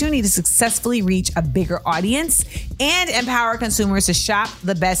brands an opportunity to successfully reach a bigger audience and empower consumers to shop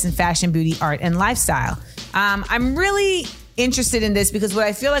the best in fashion, beauty, art, and lifestyle. I'm really interested in this because what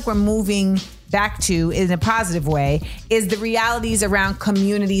I feel like we're moving back to in a positive way is the realities around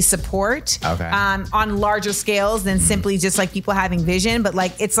community support on larger scales than simply just like people having vision. But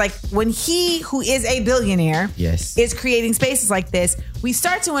like, it's like when he, who is a billionaire, is creating spaces like this, we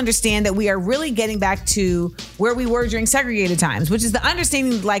start to understand that we are really getting back to where we were during segregated times, which is the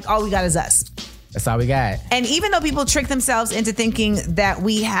understanding like all we got is us. That's all we got. And even though people trick themselves into thinking that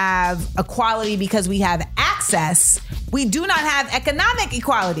we have equality because we have access, we do not have economic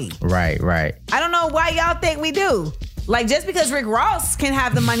equality. Right. I don't know why y'all think we do. Like, just because Rick Ross can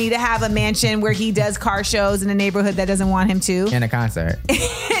have the money to have a mansion where he does car shows in a neighborhood that doesn't want him to. And a concert.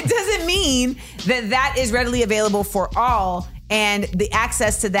 It doesn't mean that that is readily available for all. And the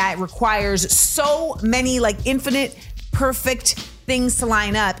access to that requires so many like infinite, perfect things to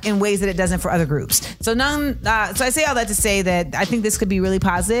line up in ways that it doesn't for other groups. So so I say all that to say that I think this could be really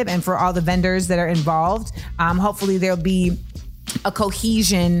positive, and for all the vendors that are involved, hopefully there'll be a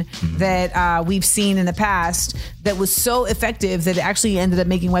cohesion that we've seen in the past that was so effective that it actually ended up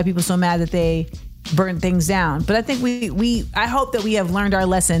making white people so mad that they burned things down. But I think I hope that we have learned our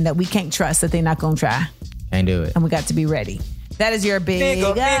lesson that we can't trust that they're not gonna try. Can't do it. And we got to be ready. That is your big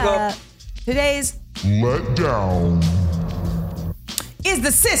up. Today's let down is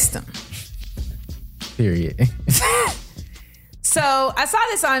the system. Period. So I saw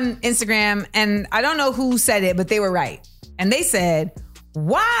this on Instagram, and I don't know who said it, but they were right. And they said,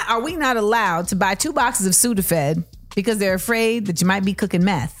 why are we not allowed to buy 2 boxes of Sudafed because they're afraid that you might be cooking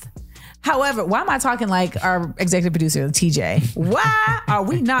meth? However, why am I talking like our executive producer, TJ? Why are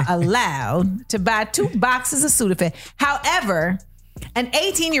we not allowed to buy 2 boxes of Sudafed? However, an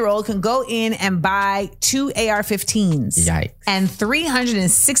 18-year-old can go in and buy 2 AR-15s. Yikes. And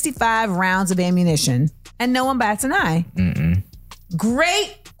 365 rounds of ammunition, and no one bats an eye.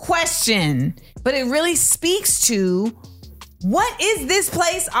 Great question. But it really speaks to what is this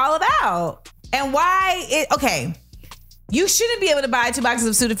place all about? And why you shouldn't be able to buy 2 boxes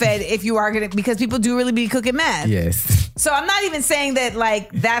of Sudafed if you are because people do really be cooking meth. Yes. So I'm not even saying that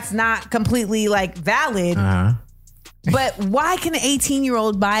like that's not completely like valid. But why can an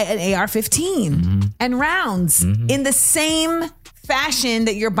 18-year-old buy an AR-15 and rounds in the same fashion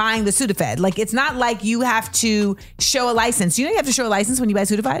that you're buying the Sudafed. Like, it's not like you have to show a license. You know you have to show a license when you buy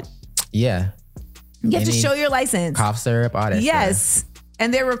Sudafed? Yeah. You have to show your license. Cough syrup, all that Yes. stuff.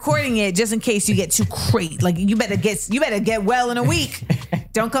 And they're recording it just in case you get too crazy. Like, you better get well in a week.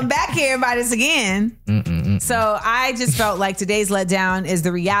 Don't come back here and buy this again. So I just felt like today's letdown is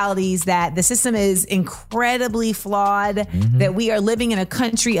the realities that the system is incredibly flawed, that we are living in a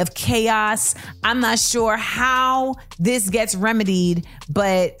country of chaos. I'm not sure how this gets remedied,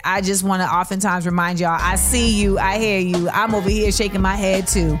 but I just want to oftentimes remind y'all, I see you, I hear you. I'm over here shaking my head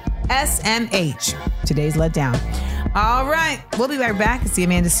too. SMH, today's letdown. All right, we'll be right back. It's the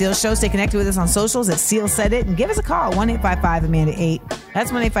Amanda Seales Show. Stay connected with us on socials at Seal Said It and give us a call, 1-855-AMANDA-8.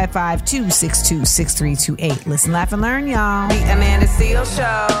 That's 1-855-262-6328. Listen, laugh, and learn, y'all. The Amanda Seales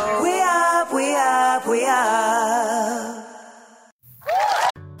Show. We up, we up, we up.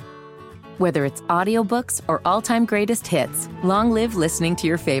 Whether it's audiobooks or all-time greatest hits, long live listening to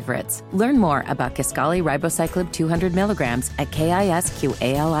your favorites. Learn more about Kisqali Ribociclib 200 milligrams at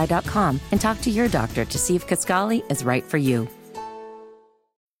KISQALI.com and talk to your doctor to see if Kisqali is right for you.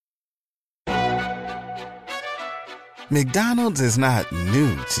 McDonald's is not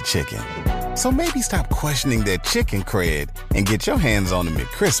new to chicken. So maybe stop questioning their chicken cred and get your hands on the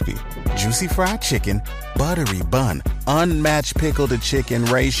McCrispy. Juicy fried chicken, buttery bun, unmatched pickle to chicken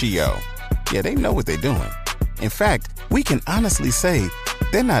ratio. Yeah, they know what they're doing. In fact, we can honestly say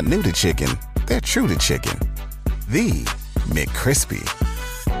they're not new to chicken. They're true to chicken. The McCrispy.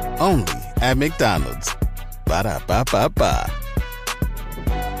 Only at McDonald's. Ba-da-ba-ba-ba.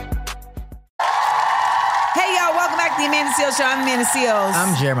 Hey, y'all, welcome back to the Amanda Seales Show. I'm Amanda Seales.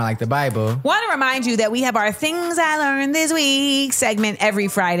 I'm Jeremiah Like the Bible. Want to remind you that we have our Things I Learned This Week segment every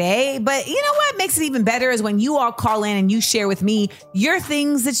Friday. But you know what makes it even better is when you all call in and you share with me your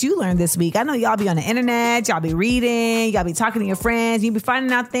things that you learned this week. I know y'all be on the internet, y'all be reading, y'all be talking to your friends, you be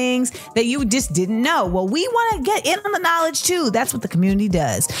finding out things that you just didn't know. Well, we want to get in on the knowledge too. That's what the community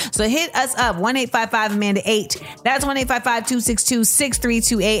does. So hit us up, 1-855-AMANDA-8. That's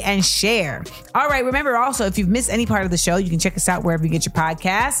 1-855-262-6328 and share. All right, remember also, if you've missed any part of the show, you can check us out wherever you get your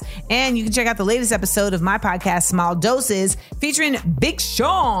podcasts. And you can check out the latest episode of my podcast, Small Doses, featuring Big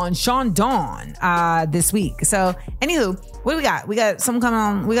Sean Dawn, this week. So, anywho, what do we got? We got someone coming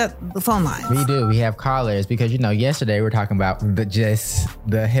on. We got the phone line. We do. We have callers because, yesterday we were talking about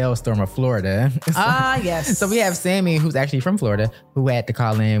the hailstorm of Florida. Yes. So we have Sammy, who's actually from Florida, who had to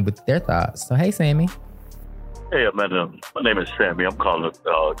call in with their thoughts. So, hey, Sammy. Hey, Amanda. My name is Sammy. I'm calling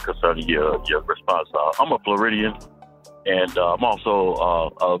concerning your response. I'm a Floridian, and I'm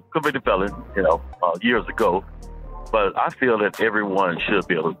also a convicted felon, years ago. But I feel that everyone should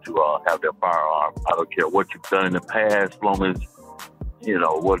be able to have their firearm. I don't care what you've done in the past, as long as,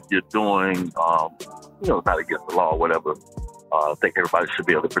 what you're doing, not against the law or whatever. I think everybody should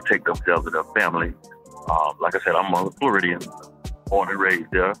be able to protect themselves and their family. Like I said, I'm a Floridian, born and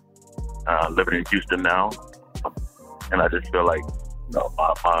raised there, living in Houston now. And I just feel like,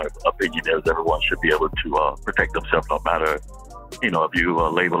 my opinion is everyone should be able to protect themselves no matter, if you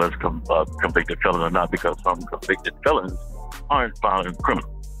label as convicted felon or not, because some convicted felons aren't violent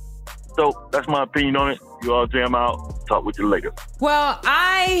criminals. So that's my opinion on it. You all jam out. Talk with you later. Well,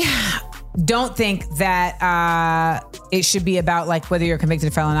 I don't think that it should be about like whether you're a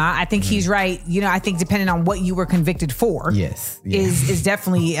convicted felon or not. I think he's right. I think depending on what you were convicted for, is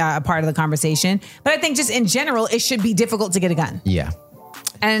definitely a part of the conversation. But I think just in general, it should be difficult to get a gun. Yeah.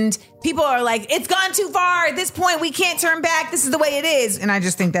 And people are like, it's gone too far. At this point, we can't turn back. This is the way it is. And I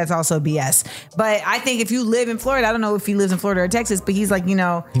just think that's also BS. But I think if you live in Florida, I don't know if he lives in Florida or Texas, but he's like, He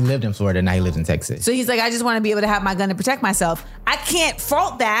lived in Florida, now he lives in Texas. So he's like, I just want to be able to have my gun to protect myself. I can't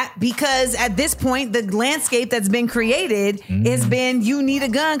fault that because at this point, the landscape that's been created has been you need a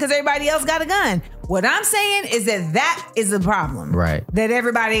gun because everybody else got a gun. What I'm saying is that is the problem. Right. That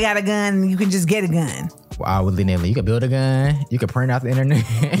everybody got a gun and you can just get a gun. Wow, you could build a gun. You could print out the internet.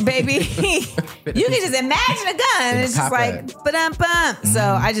 Baby, you can just imagine a gun. It's just like, ba-dum-bum. So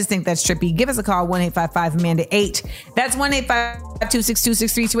I just think that's trippy. Give us a call, 1-855-AMANDA-8. That's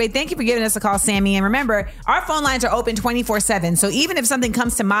 1-855-262-6328. Thank you for giving us a call, Sammy. And remember, our phone lines are open 24/7. So even if something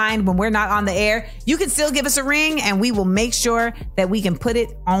comes to mind when we're not on the air, you can still give us a ring and we will make sure that we can put it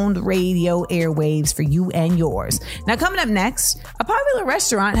on the radio airwaves for you and yours. Now, coming up next, a popular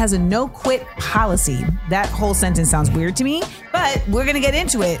restaurant has a no-quit policy. That whole sentence sounds weird to me, but we're going to get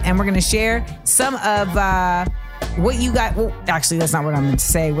into it and we're going to share some of what you got. Well, actually, that's not what I meant to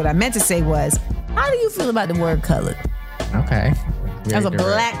say. What I meant to say was, how do you feel about the word colored? Okay. As a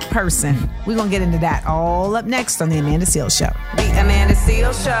black person, we're going to get into that all up next on the Amanda Seales Show. The Amanda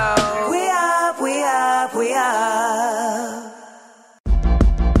Seales Show. We up, we up, we up.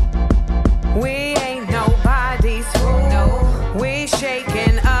 We ain't nobody's fool. No. We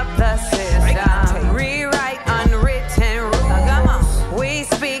shaking up the system. Rewrite unwritten rules. We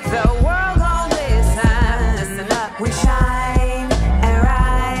speak, the world gon' listen. Listen up. We shine and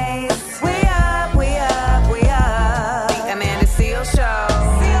rise. We up, we up, we up. The Amanda Seales Show.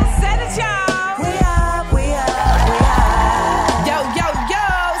 Seal said it, y'all. We up, we up, we up. Yo, yo, yo.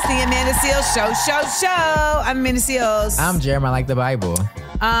 It's the Amanda Seales Show. I'm Amanda Seales. I'm Jeremiah Like the Bible.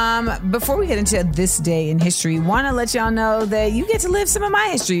 Before we get into this day in history, want to let y'all know that you get to live some of my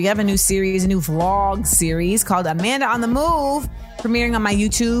history. We have a new series, a new vlog series called Amanda on the Move, premiering on my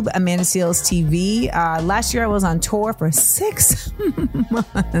YouTube, Amanda Seales TV. Last year I was on tour for 6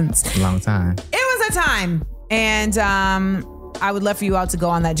 months. Long time. It was a time. And I would love for you all to go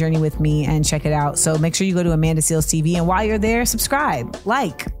on that journey with me and check it out. So make sure you go to Amanda Seales TV. And while you're there, subscribe,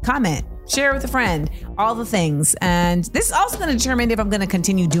 like, comment, share with a friend, all the things. And this is also going to determine if I'm going to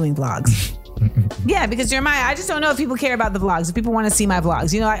continue doing vlogs. Yeah, because Jeremiah, I just don't know if people care about the vlogs, if people want to see my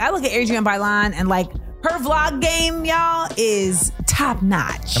vlogs. You know, like, I look at Adrienne Bailon and like her vlog game, y'all, is top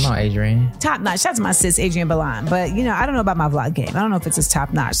notch. Come on, Adrienne. Top notch. Shout out to my sis, Adrienne Bailon. But, you know, I don't know about my vlog game. I don't know if it's as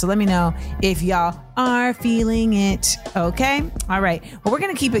top notch. So let me know if y'all are feeling it. Okay? All right. Well, we're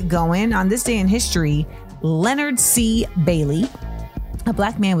going to keep it going. On this day in history, Leonard C. Bailey, a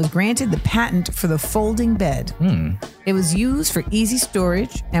black man, was granted the patent for the folding bed. It was used for easy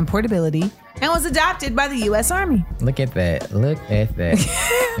storage and portability and was adopted by the U.S. Army. Look at that. Look at that.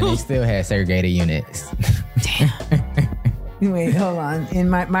 And they still had segregated units. Damn. Wait, hold on. And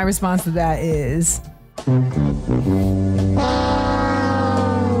my response to that is...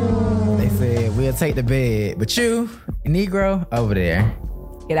 They said, we'll take the bed, but you, Negro, over there.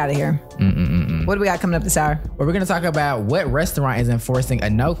 Get out of here. What do we got coming up this hour? Well, we're going to talk about what restaurant is enforcing a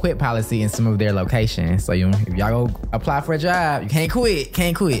no-quit policy in some of their locations. So if y'all go apply for a job, you can't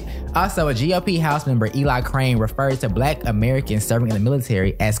quit. Also, a GOP House member, Eli Crane, refers to black Americans serving in the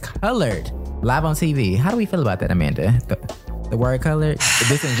military as colored, live on TV. How do we feel about that, Amanda? The word colored?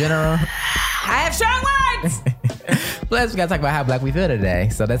 This in general? I have strong words! Plus, we got to talk about how black we feel today.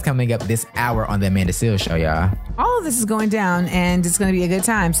 So that's coming up this hour on the Amanda Seales Show, y'all. All of this is going down, and it's going to be a good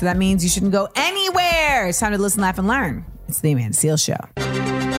time. So that means you shouldn't go anywhere. It's time to listen, laugh, and learn. It's the Amanda Seales Show.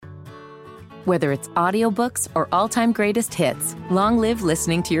 Whether it's audiobooks or all-time greatest hits, long live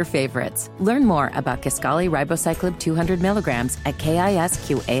listening to your favorites. Learn more about Kisqali Ribociclib 200 milligrams at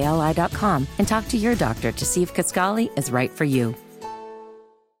KISQALI.com and talk to your doctor to see if Kisqali is right for you.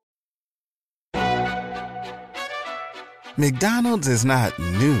 McDonald's is not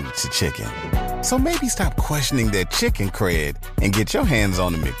new to chicken. So maybe stop questioning their chicken cred and get your hands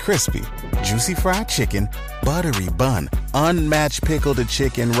on the McCrispy. Juicy fried chicken, buttery bun, unmatched pickle to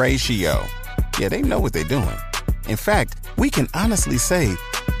chicken ratio. Yeah, they know what they're doing. In fact, we can honestly say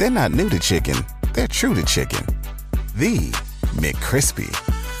they're not new to chicken. They're true to chicken. The McCrispy.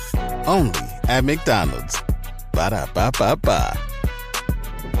 Only at McDonald's. Ba-da-ba-ba-ba.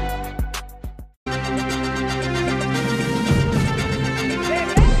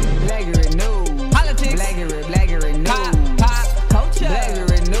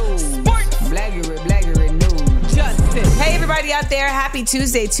 Out there, happy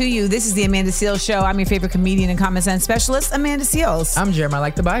Tuesday to you. This is the Amanda Seales Show. I'm your favorite comedian and common sense specialist, Amanda Seales. I'm Jeremiah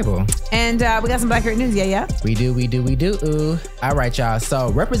Like the Bible. And we got some Black Great News, yeah? We do. Ooh. All right, y'all.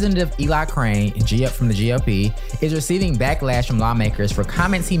 So Representative Eli Crane, from the GOP, is receiving backlash from lawmakers for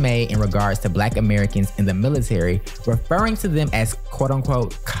comments he made in regards to black Americans in the military, referring to them as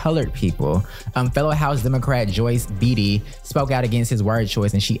quote-unquote colored people. Fellow House Democrat Joyce Beatty spoke out against his word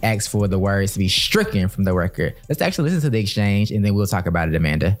choice, and she asked for the words to be stricken from the record. Let's actually listen to the exchange, and then we'll talk about it,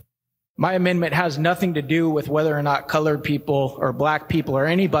 Amanda. My amendment has nothing to do with whether or not colored people or black people or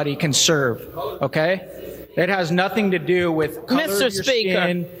anybody can serve, okay? It has nothing to do with color of your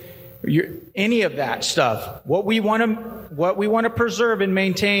skin, any of that stuff. What we want to preserve and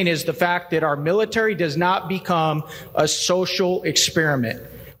maintain is the fact that our military does not become a social experiment.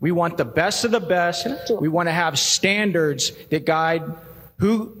 We want the best of the best. We want to have standards that guide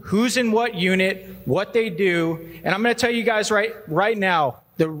who's in what unit, what they do. And I'm going to tell you guys right now,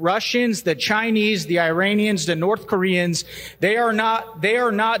 the Russians, the Chinese, the Iranians, the North Koreans, they are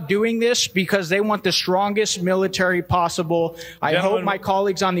not doing this because they want the strongest military possible. I hope my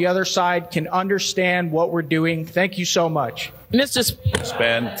colleagues on the other side can understand what we're doing. Thank you so much. Mr. Speaker,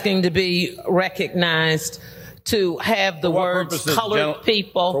 asking to be recognized to have the words colored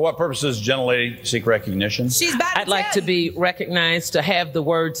people. For what purposes generally seek recognition? I'd like to be recognized to have the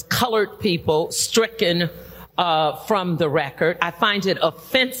words colored people stricken from the record. I find it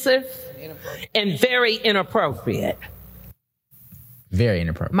offensive and very inappropriate. Very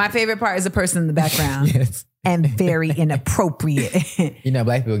inappropriate. My favorite part is the person in the background. Yes. And very inappropriate. You know,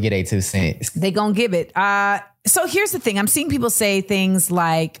 black people get a 2 cents. They gonna give it. So here's the thing. I'm seeing people say things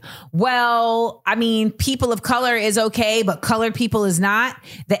like, well, I mean, people of color is okay, but colored people is not.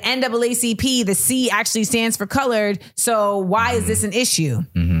 The NAACP, the C actually stands for colored. So why is this an issue?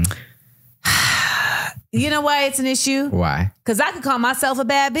 Mm-hmm. You know why it's an issue? Why? Because I could call myself a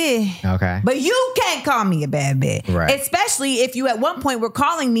bad bitch. Okay. But you can't call me a bad bitch. Right. Especially if you at one point were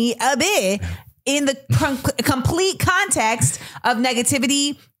calling me a bitch in the complete context of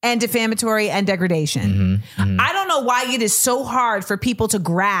negativity and defamatory and degradation. I don't know why it is so hard for people to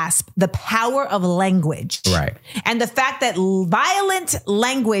grasp the power of language. Right. And the fact that violent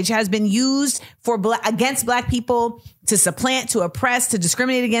language has been used for against black people, to supplant, to oppress, to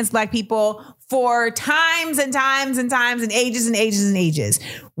discriminate against black people for times and times and times and ages and ages and ages.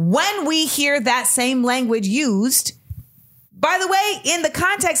 When we hear that same language used, by the way, in the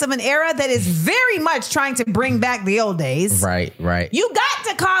context of an era that is very much trying to bring back the old days. Right. You got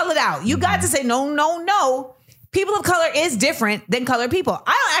to call it out. You got to say, no. People of color is different than colored people.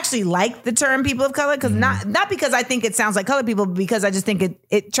 I don't actually like the term people of color because not because I think it sounds like colored people, but because I just think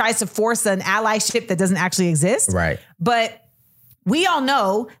it tries to force an allyship that doesn't actually exist. Right. But we all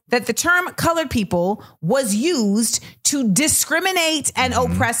know that the term colored people was used to discriminate and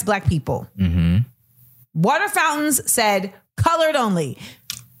oppress black people. Water fountains said colored only.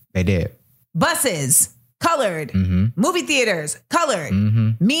 They did. Buses, colored. Movie theaters, colored.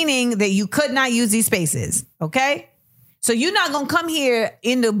 Meaning that you could not use these spaces. Okay? So you're not gonna come here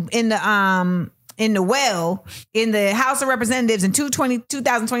in the House of Representatives in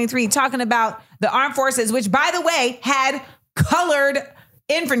 2023 talking about the armed forces, which by the way had colored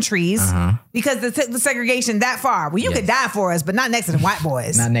infantries because the segregation that far. Well, you could die for us, but not next to the white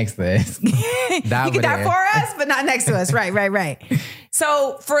boys. Not next to us. You could die for us, but not next to us. Right.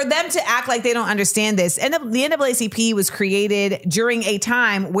 So for them to act like they don't understand this, and the NAACP was created during a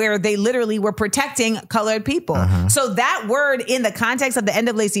time where they literally were protecting colored people. So that word in the context of the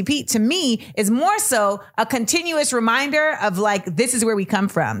NAACP, to me, is more so a continuous reminder of like, this is where we come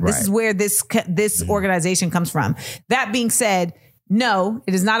from. This is where this organization comes from. That being said, no,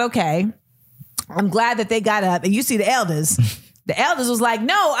 it is not okay. I'm glad that they got up. And you see the elders. The elders was like,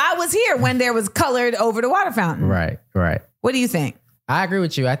 no, I was here when there was colored over the water fountain. Right. What do you think? I agree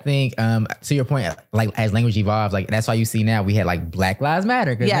with you. I think, to your point, like as language evolves, like that's why you see now we had like Black Lives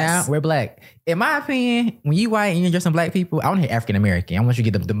Matter because now we're black. In my opinion, when you white and you're just some black people, I want to hear African American. I want you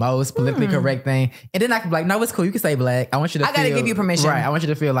to get the most politically correct thing, and then I can be like, no, it's cool. You can say black. I want you to. I gotta give you permission. Right. I want you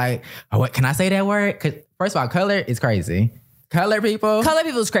to feel like, oh, what can I say that word? Because first of all, color is crazy. Colored people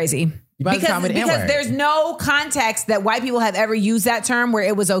is crazy. Because there's no context that white people have ever used that term where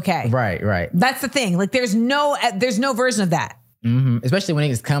it was okay. Right. That's the thing. Like there's no version of that. Especially when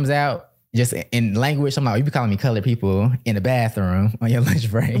it comes out just in language. I'm like, you be calling me colored people in the bathroom on your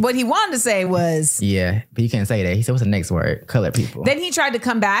lunch break. What he wanted to say was, yeah, but you can't say that. He said, what's the next word? Colored people. Then he tried to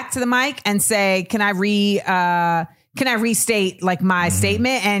come back to the mic and say, can I restate like my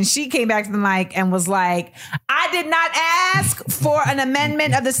statement? And she came back to the mic and was like, I did not ask for an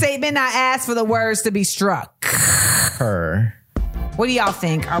amendment of the statement. I asked for the words to be struck. What do y'all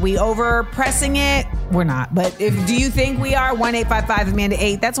think? Are we over pressing it? We're not. But do you think we are?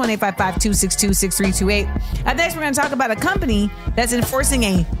 1-855-AMANDA-8. That's 1-855-262-6328. Up next, we're going to talk about a company that's enforcing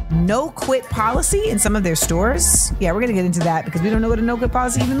a no-quit policy in some of their stores. Yeah, we're going to get into that because we don't know what a no-quit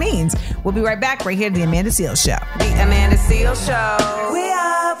policy even means. We'll be right back right here at The Amanda Seales Show. The Amanda Seales Show. We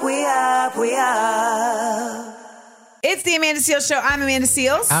up. It's The Amanda Seales Show. I'm Amanda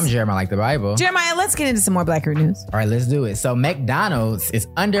Seales. I'm Jeremiah Like the Bible. Jeremiah, let's get into some more Black Root news. All right, let's do it. So McDonald's is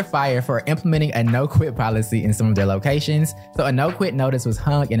under fire for implementing a no-quit policy in some of their locations. So a no-quit notice was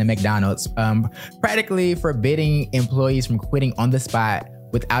hung in a McDonald's, practically forbidding employees from quitting on the spot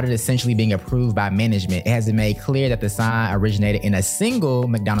without it essentially being approved by management. It has been made clear that the sign originated in a single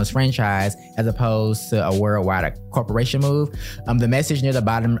McDonald's franchise as opposed to a worldwide corporation move. The message near the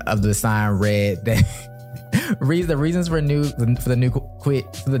bottom of the sign read that the reasons for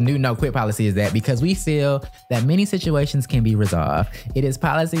the new no quit policy is that because we feel that many situations can be resolved. It is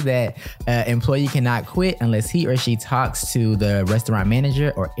policy that employee cannot quit unless he or she talks to the restaurant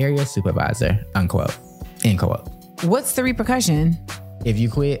manager or area supervisor, unquote, end quote. What's the repercussion? If you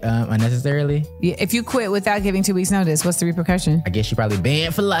quit unnecessarily? Yeah, if you quit without giving 2 weeks notice, what's the repercussion? I guess you're probably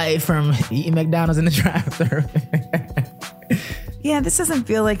banned for life from eating McDonald's in the drive-thru. Yeah, this doesn't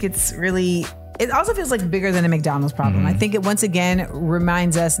feel like it's really... It also feels like bigger than a McDonald's problem. I think it once again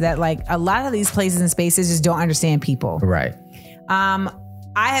reminds us that like a lot of these places and spaces just don't understand people. Right.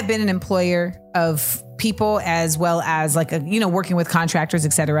 I have been an employer of people as well as like, working with contractors,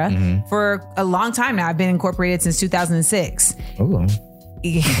 et cetera, for a long time now. I've been incorporated since 2006. Ooh.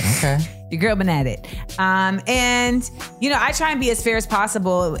 Okay. Your girl been at it. And, I try and be as fair as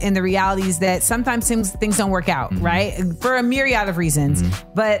possible in the realities that sometimes things don't work out, right? For a myriad of reasons.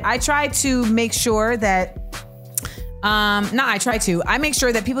 But I try to make sure that, I make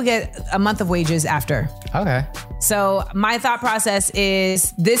sure that people get a month of wages after. Okay. So my thought process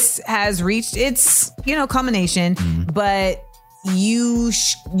is this has reached its, culmination, but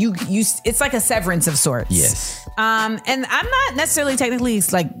it's like a severance of sorts. Yes. And I'm not necessarily technically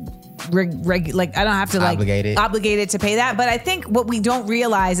like I don't have to obligated to pay that. But I think what we don't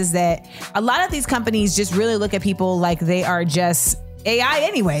realize is that a lot of these companies just really look at people like they are just AI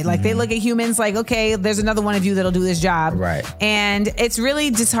anyway. Like they look at humans like, okay, there's another one of you that'll do this job. Right. And it's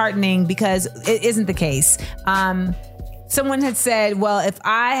really disheartening because it isn't the case. Someone had said, well, if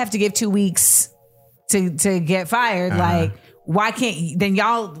I have to give 2 weeks to get fired, like, why can't then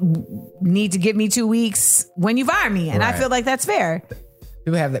y'all need to give me 2 weeks when you fire me? And I feel like that's fair.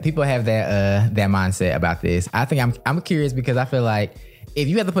 People have that mindset about this. I think I'm curious because I feel like if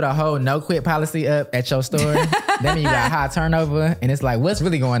you have to put a whole no quit policy up at your store, that means you got high turnover. And it's like, what's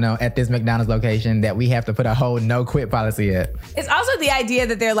really going on at this McDonald's location that we have to put a whole no quit policy up? It's also the idea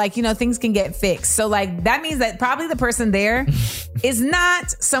that they're like, things can get fixed. So like, that means that probably the person there is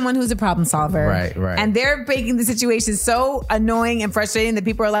not someone who's a problem solver. Right. And they're making the situation so annoying and frustrating that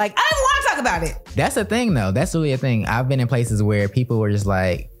people are like, I don't want to talk about it. That's a thing though. That's really a thing. I've been in places where people were just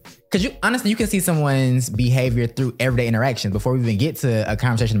like, because you can see someone's behavior through everyday interactions before we even get to a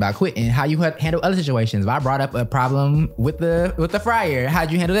conversation about quitting. How you handle other situations. If I brought up a problem with the fryer,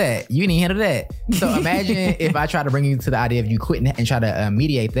 how'd you handle that? You didn't handle that. So imagine if I try to bring you to the idea of you quitting and try to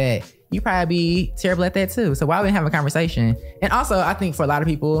mediate that. You probably be terrible at that too. So why we have a conversation? And also, I think for a lot of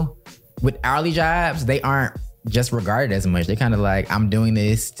people with hourly jobs, they aren't just regarded as much. They kind of like, I'm doing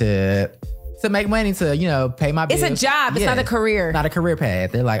this to make money to, pay my bills. It's a job. It's not a career. Not a career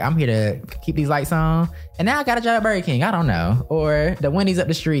path. They're like, I'm here to keep these lights on. And now I got a job at Burger King. I don't know. Or the Wendy's up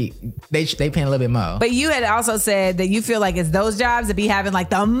the street. They paying a little bit more. But you had also said that you feel like it's those jobs that be having like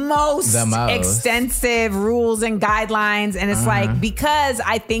the most extensive rules and guidelines. And it's like, because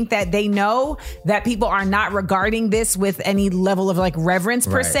I think that they know that people are not regarding this with any level of like reverence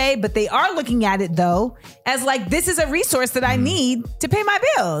per se, but they are looking at it though as like, this is a resource that I need to pay my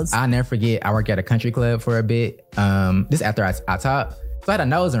bills. I'll never forget, I worked at a country club for a bit. This after I taught. So I had a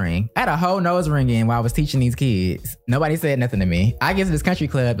nose ring. I had a whole nose ring in while I was teaching these kids. Nobody said nothing to me. I get to this country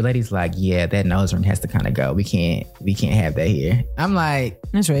club, the lady's like, yeah, that nose ring has to kind of go. We can't have that here. I'm like,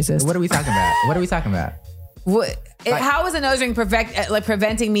 that's racist. What are we talking about? What? How is a nose ring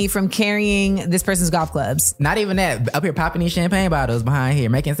preventing me from carrying this person's golf clubs? Not even that. Up here popping these champagne bottles behind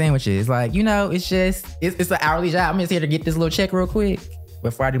here, making sandwiches. Like, it's an hourly job. I'm just here to get this little check real quick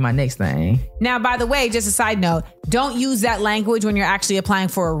before I do my next thing. Now, by the way, just a side note, don't use that language when you're actually applying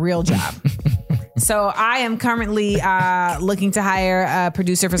for a real job. So I am currently looking to hire a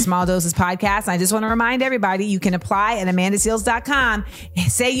producer for Small Doses Podcast. I just want to remind everybody, you can apply at AmandaSeals.com.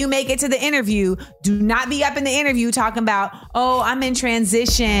 Say you make it to the interview. Do not be up in the interview talking about, oh, I'm in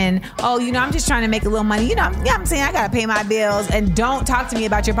transition. Oh, I'm just trying to make a little money. I'm saying I got to pay my bills. And don't talk to me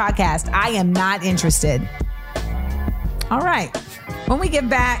about your podcast. I am not interested. All right. When we get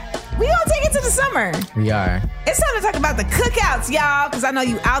back, we gonna take it to the summer. We are. It's time to talk about the cookouts, y'all, because I know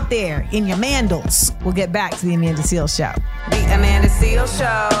you out there in your mandals. We'll get back to the Amanda Seales Show. The Amanda Seales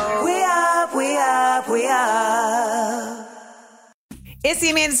Show. We up. It's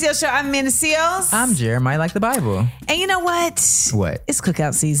the Amanda Seales Show. I'm Amanda Seales. I'm Jeremiah Like the Bible. And you know what? What? It's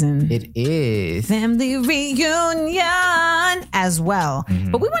cookout season. It is. Family reunion as well.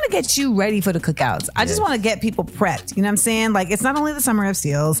 Mm-hmm. But we want to get you ready for the cookouts. I just want to get people prepped. You know what I'm saying? Like, it's not only the summer of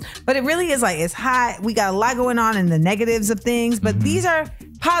Seals, but it really is like, it's hot. We got a lot going on in the negatives of things, but these are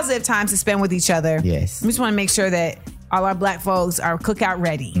positive times to spend with each other. Yes. We just want to make sure that all our black folks are cookout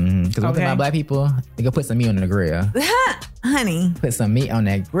ready. Because one thing about black people, they go put some meat on the grill. Honey. Put some meat on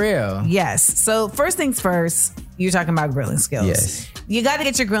that grill. Yes. So first things first, you're talking about grilling skills. Yes. You got to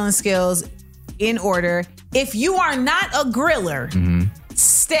get your grilling skills in order. If you are not a griller,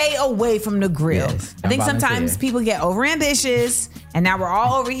 stay away from the grill. Yes. I think sometimes people get overambitious And now we're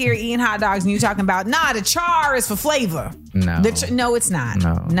all over here eating hot dogs and you talking about, nah, the char is for flavor. No. No, it's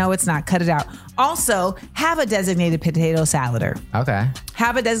not. No, it's not. Cut it out. Also, have a designated potato salader. Okay.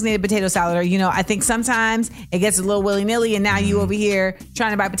 Have a designated potato salader. You know, I think sometimes it gets a little willy-nilly and now you over here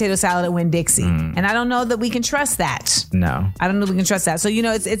trying to buy potato salad at Winn-Dixie. And I don't know that we can trust that. No. I don't know if we can trust that. So, you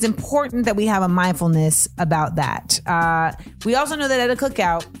know, it's important that we have a mindfulness about that. We also know that at a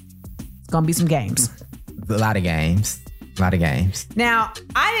cookout, it's going to be some games. A lot of games. Now,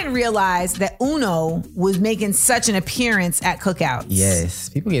 I didn't realize that Uno was making such an appearance at cookouts. Yes.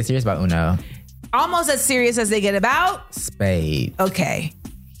 People get serious about Uno. Almost as serious as they get about spade. Okay.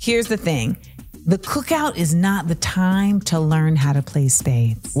 Here's the thing. The cookout is not the time to learn how to play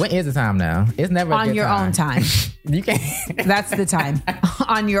spades. When is the time now? It's never on your own time. You can't. That's the time.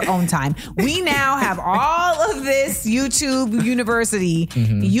 On your own time. We now have all of this YouTube University.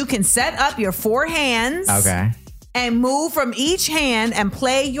 You can set up your 4 hands. Okay. And move from each hand and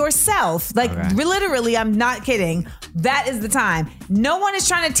play yourself. Like, literally, I'm not kidding. That is the time. No one is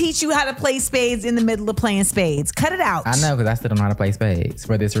trying to teach you how to play spades in the middle of playing spades. Cut it out. I know, because I still don't know how to play spades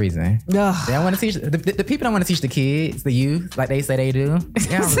for this reason. Ugh. They don't want to teach, the people don't want to teach the kids, the youth, like they say they do.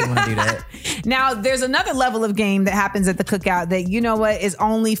 They don't really want to do that. Now, there's another level of game that happens at the cookout that, you know what, is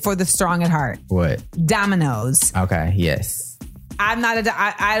only for the strong at heart. What? Dominoes. Okay, yes.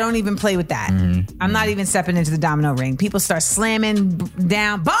 I don't even play with that. I'm not even stepping into the domino ring. People start slamming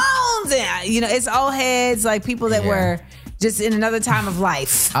down bones. And, you know, it's old heads, like people that were just in another time of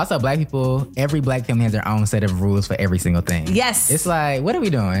life. Also, black people, every black family has their own set of rules for every single thing. Yes. It's like, what are we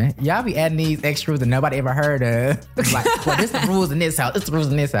doing? Y'all be adding these extra rules that nobody ever heard of. Like, well, this is the rules in this house. This is the rules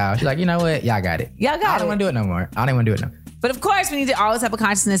in this house. She's like, you know what? Y'all got it. I don't want to do it no more. I don't want to do it no more. But of course, we need to always have a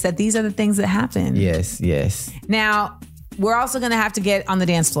consciousness that these are the things that happen. Yes. Now, we're also going to have to get on the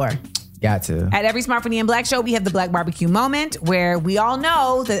dance floor. Got to. At every Smart Funny and Black show, we have the Black Barbecue moment where we all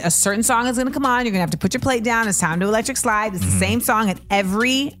know that a certain song is going to come on. You're going to have to put your plate down. It's time to electric slide. It's the same song at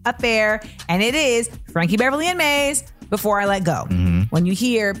every affair. And it is Frankie Beverly and Maze, Before I Let Go. When you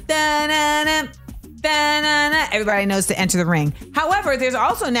hear da-na-na, da-na-na, everybody knows to enter the ring. However, there's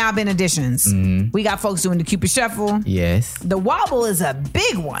also now been additions. We got folks doing the Cupid Shuffle. Yes. The wobble is a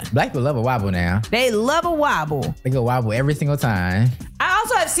big one. Black people love a wobble now. They love a wobble. They go wobble every single time. I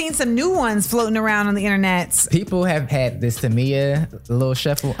also have seen some new ones floating around on the internet. People have had this Tamia little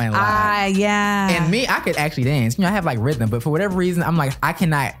shuffle and live. Yeah. And me, I could actually dance. You know, I have like rhythm, but for whatever reason, I'm like, I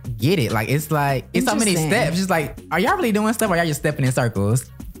cannot get it. Like, it's like, it's so many steps. Just like, are y'all really doing stuff or y'all just stepping in circles?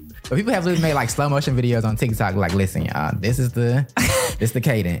 But people have really made like slow motion videos on TikTok. Like, listen, y'all, this is the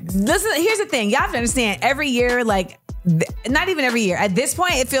cadence. Listen, here's the thing. Y'all have to understand, every year, like, not even every year. At this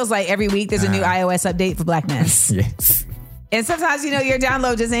point, it feels like every week there's a new iOS update for Blackness. Yes. And sometimes, you know, your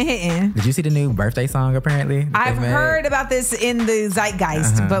download just ain't hitting. Did you see the new birthday song, apparently? I've heard about this in the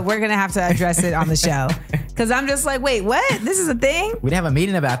zeitgeist, but we're going to have to address it on the show. Because I'm just like, wait, what? This is a thing? We didn't have a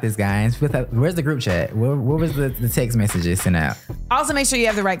meeting about this, guys. Where's the group chat? What was the text messages sent out? Also, make sure you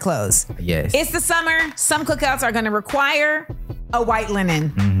have the right clothes. Yes. It's the summer. Some cookouts are going to require a white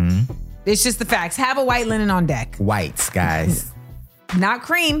linen. It's just the facts. Have a white linen on deck. Whites, guys. Not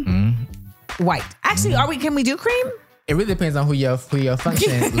cream. White. Actually, can we do cream? It really depends on who your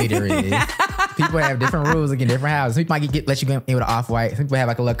function leader is. People have different rules in different houses. People might let you go in with an off-white. Some people have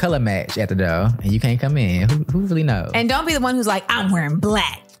like a little color match at the door, and you can't come in. Who really knows? And don't be the one who's like, I'm wearing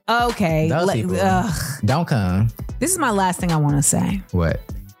black. Okay. Those people, don't come. This is my last thing I want to say. What?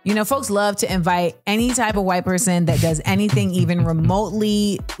 You know, folks love to invite any type of white person that does anything even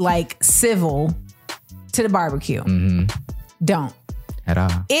remotely like civil to the barbecue. Don't. At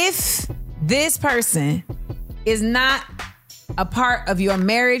all. If this person is not a part of your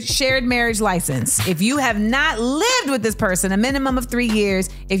shared marriage license, if you have not lived with this person a minimum of 3 years,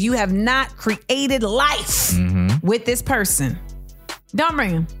 if you have not created life with this person, don't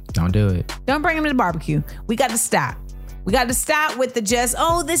bring him. Don't do it. Don't bring him to the barbecue. We got to stop. We got to stop with the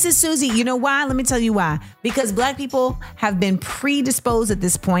this is Susie. You know why? Let me tell you why. Because black people have been predisposed at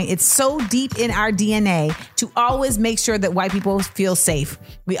this point. It's so deep in our DNA to always make sure that white people feel safe.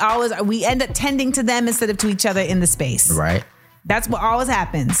 We end up tending to them instead of to each other in the space. Right. That's what always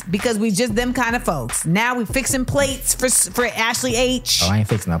happens because we just them kind of folks. Now we fixing plates for Ashley H. Oh, I ain't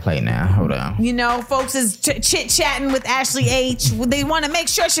fixing no plate now. Hold on. You know, folks is chit-chatting with Ashley H. They want to make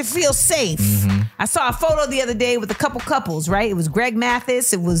sure she feels safe. I saw a photo the other day with a couple couples, right? It was Greg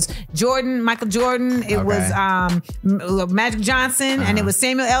Mathis. It was Michael Jordan. It was Magic Johnson. And it was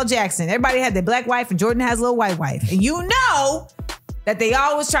Samuel L. Jackson. Everybody had their black wife and Jordan has a little white wife. And you know that they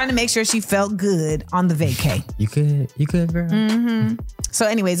always trying to make sure she felt good on the vacay. You could, girl. Mm-hmm. So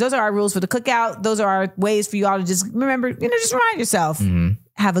anyways, those are our rules for the cookout. Those are our ways for you all to just remember, just remind yourself. Mm-hmm.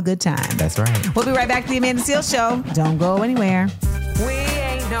 Have a good time. That's right. We'll be right back to the Amanda Seales Show. Don't go anywhere. We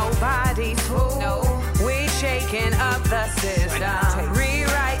ain't nobody's fool. No. We shaking up the system.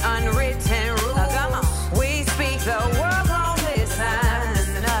 Rewrite unwritten rules. We speak, the world gon'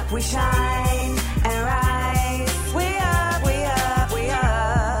 listen. We shine and rise. We up, we up, we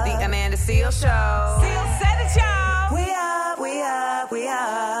up. The Amanda Seales Show. Seales said it, y'all. We up, we up, we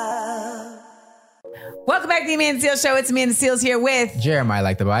up. Welcome back to the Amanda Seales Show. It's Amanda Seales here with Jeremiah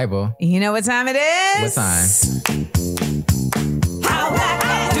Like the Bible. You know what time it is? What time? How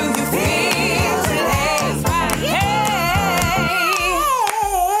black do you feel today? Hey.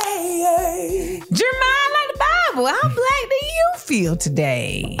 Jeremiah Like the Bible. How black do you feel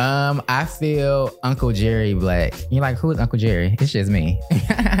today? I feel Uncle Jerry black. You're like, who is Uncle Jerry? It's just me.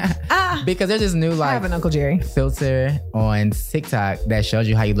 Because there's this new I have an Uncle Jerry filter on TikTok that shows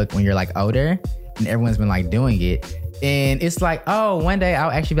you how you look when you're like older, and everyone's been like doing it. And it's like, oh, one day I'll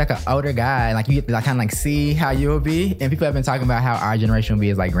actually be like an older guy, and like you get to like, kind of like see how you'll be. And people have been talking about how our generation will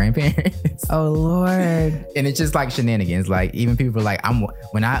be as like grandparents. Oh Lord! And it's just like shenanigans. Like even people are like,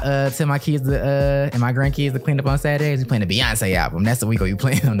 when I tell my kids and my grandkids to clean up on Saturdays, we playing the Beyonce album. That's what we gonna be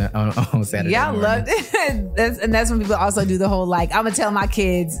playing on Saturday. Y'all loved it. That's when people also do the whole like, I'm gonna tell my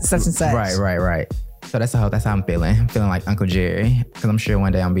kids such and such. Right. So that's how I'm feeling. I'm feeling like Uncle Jerry, because I'm sure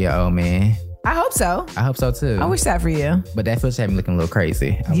one day I'm gonna be an old man. I hope so. I hope so too. I wish that for you. But that filter had me looking a little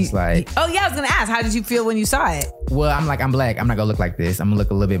crazy. I was like, oh yeah, I was gonna ask, how did you feel when you saw it? Well, I'm black. I'm not gonna look like this. I'm gonna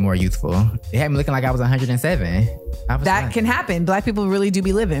look a little bit more youthful. It had me looking like I was 107. That can happen. Black people really do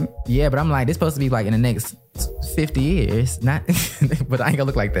be living. Yeah, but I'm like, this supposed to be like in the next 50 years. Not, but I ain't gonna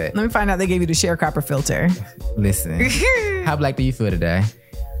look like that. Let me find out they gave you the sharecropper filter. Listen, how black do you feel today?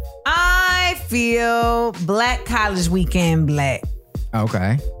 I feel Black College Weekend black.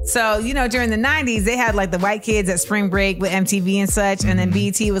 Okay. So, during the 90s, they had like the white kids at spring break with MTV and such. And then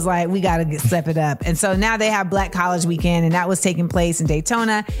BET was like, we got to step it up. And so now they have Black College Weekend, and that was taking place in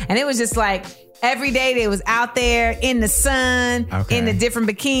Daytona. And it was just like every day they was out there in the sun, in the different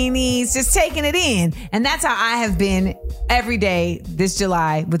bikinis, just taking it in. And that's how I have been every day this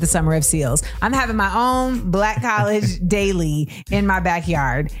July with the Summer of Seals. I'm having my own Black College daily in my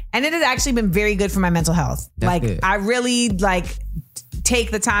backyard. And it has actually been very good for my mental health. That's good. I really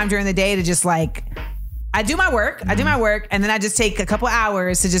take the time during the day to just I do my work, and then I just take a couple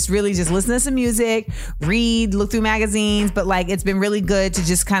hours to just really just listen to some music, read, look through magazines. But it's been really good to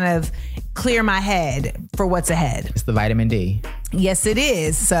just kind of clear my head for what's ahead. It's the vitamin D. Yes, it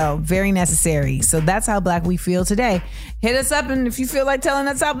is. So very necessary. So that's how black we feel today. Hit us up, and if you feel like telling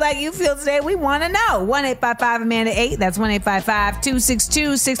us how black you feel today, we want to know. 1-855-AMANDA-8. That's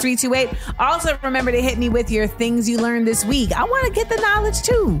 1-855-262-6328. Also, remember to hit me with your things you learned this week. I want to get the knowledge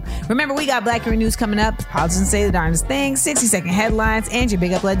too. Remember, we got Black Girl News coming up. Politicians say the darndest things, 60-second headlines, and your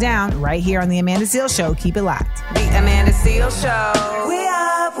Big Up Let Down right here on the Amanda Seales Show. Keep it locked. The Amanda Seales Show. We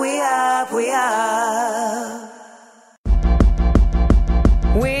up, we up, we up.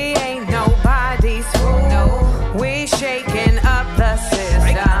 We ain't nobody's fool. No. We shaking up the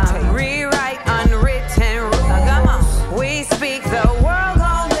system. Rewrite unwritten rules. Come on. We speak, the world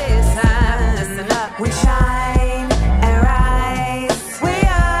gon' listen. Listen up. We shine and rise. We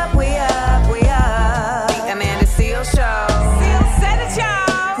up, we up, we up. The Amanda Seales Show. Seales said it,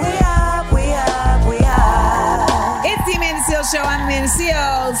 y'all. We up, we up, we up. It's the Amanda Seales Show. I'm Amanda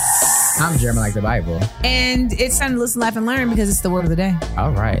Seales. I'm Jeremiah Like the Bible. And it's time to listen, laugh, and learn because it's the word of the day. All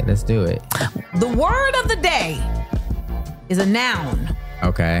right, let's do it. The word of the day is a noun.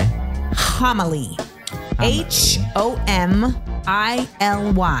 Okay. Homily. Homily.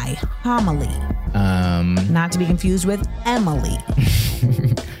 Homily. Not to be confused with Emily.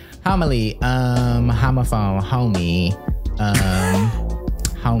 Homily. Homophone. Homie.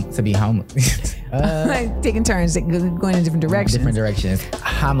 To be homeless. Taking turns, going in different directions. Different directions.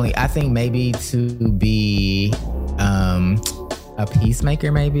 Homily. I think maybe to be a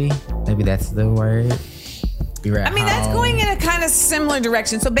peacemaker, maybe. Maybe that's the word. That's going in a kind of similar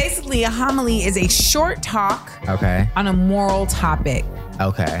direction. So basically, a homily is a short talk on a moral topic.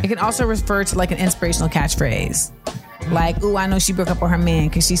 Okay. It can also refer to like an inspirational catchphrase. Like, ooh, I know she broke up with her man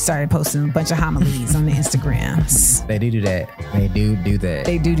because she started posting a bunch of homilies on the Instagrams. They do that. They do that.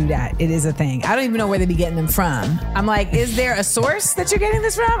 They do that. It is a thing. I don't even know where they be getting them from. I'm like, is there a source that you're getting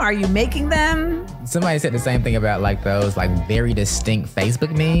this from? Are you making them? Somebody said the same thing about like those like very distinct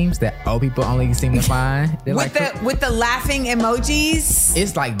Facebook memes that old people only seem to find. They're with the laughing emojis.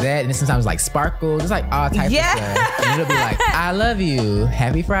 It's like that, and it's sometimes like sparkles. It's like all types of stuff. And it'll be like, I love you,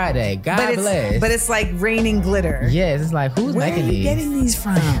 happy Friday, God bless. But it's like raining glitter. Yes, it's like, who's making these? Where are you getting these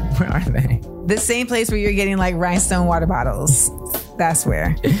from? Where are they? The same place where you're getting like rhinestone water bottles. That's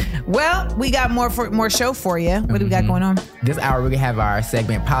where. Well, we got more show for you. What do we got going on? This hour, we're going to have our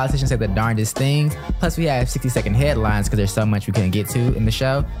segment, Politicians Say the Darndest Things. Plus, we have 60-second headlines because there's so much we couldn't get to in the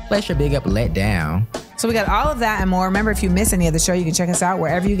show. Plus, your big up, let down. So we got all of that and more. Remember, if you miss any of the show, you can check us out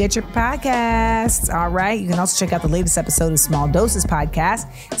wherever you get your podcasts. All right. You can also check out the latest episode of Small Doses Podcast.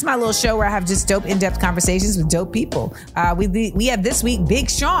 It's my little show where I have just dope, in-depth conversations with dope people. We have this week Big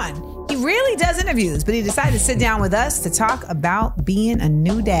Sean. He really does interviews, but he decided to sit down with us to talk about being a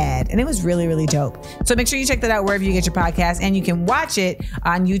new dad. And it was really, really dope. So make sure you check that out wherever you get your podcast. And you can watch it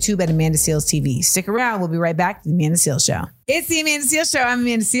on YouTube at Amanda Seales TV. Stick around. We'll be right back to the Amanda Seales Show. It's the Amanda Seales Show. I'm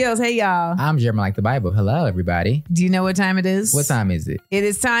Amanda Seales. Hey, y'all. I'm Jeremy Like the Bible. Hello, everybody. Do you know what time it is? What time is it? It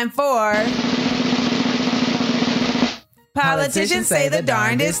is time for Politicians Say the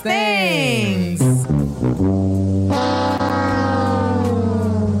Darndest Things.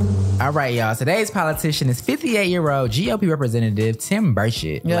 All right, y'all. Today's politician is 58-year-old GOP Representative Tim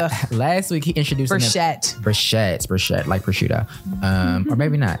Burchett. Last week, he introduced... Burchett, like prosciutto. Or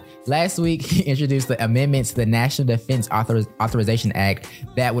maybe not. Last week, he introduced the amendment to the National Defense Authorization Act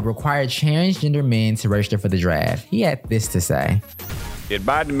that would require transgender men to register for the draft. He had this to say. The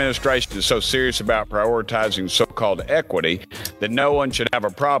Biden administration is so serious about prioritizing so-called equity that no one should have a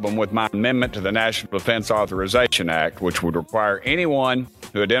problem with my amendment to the National Defense Authorization Act, which would require anyone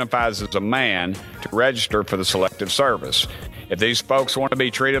who identifies as a man to register for the Selective Service. If these folks want to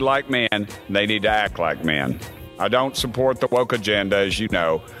be treated like men, they need to act like men. I don't support the woke agenda, as you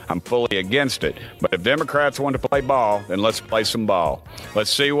know. I'm fully against it. But if Democrats want to play ball, then let's play some ball. Let's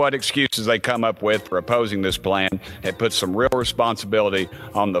see what excuses they come up with for opposing this plan and put some real responsibility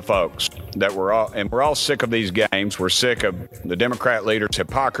on the folks. We're all sick of these games. We're sick of the Democrat leaders'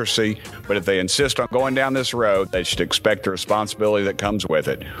 hypocrisy. But if they insist on going down this road, they should expect the responsibility that comes with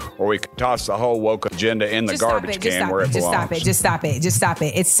it. Or we could toss the whole woke agenda in the garbage can where it belongs. Just stop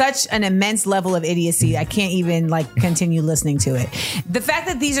it. It's such an immense level of idiocy. I can't even continue listening to it. The fact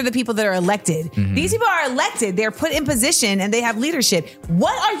that these are the people that are elected. Mm-hmm. These people are elected. They're put in position and they have leadership.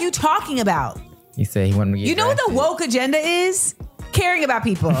 What are you talking about? You say he wanted to get You know what the woke agenda is? Caring about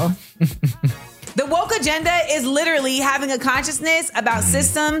people. The woke agenda is literally having a consciousness about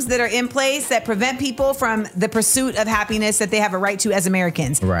systems that are in place that prevent people from the pursuit of happiness that they have a right to as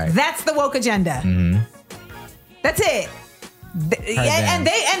Americans. Right. That's the woke agenda. Mm-hmm. That's it. And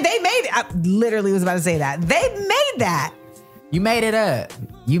they made it. I literally was about to say that. They made that. You made it up.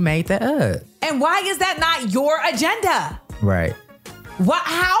 You made that up. And why is that not your agenda? Right.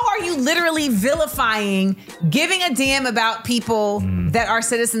 How are you literally vilifying, giving a damn about people that are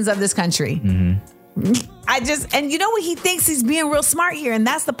citizens of this country? Mm-hmm. And you know what? He thinks he's being real smart here. And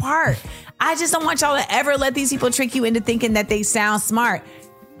that's the part. I just don't want y'all to ever let these people trick you into thinking that they sound smart.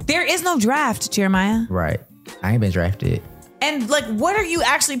 There is no draft, Jeremiah. Right. I ain't been drafted. And what are you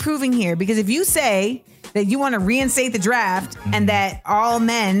actually proving here? Because if you say that you want to reinstate the draft and that all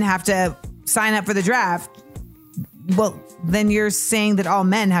men have to sign up for the draft, well, then you're saying that all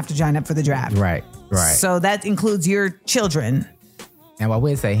men have to sign up for the draft. Right. So that includes your children. And I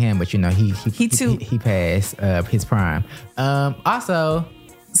would say him, but he passed his prime. Also,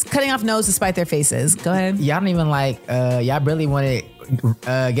 cutting off nose to spite their faces. Go ahead. Y'all don't even y'all really wanted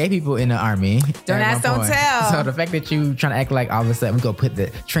gay people in the army. Don't ask, don't tell. So the fact that you trying to act like all of a sudden we go put the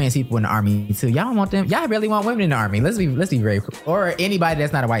trans people in the army too. Y'all don't want them. Y'all really want women in the army. Let's be very, or anybody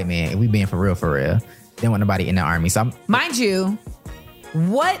that's not a white man. We being for real. They want nobody in the army. So mind you,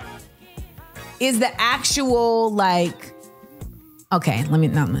 what is the actual okay, let me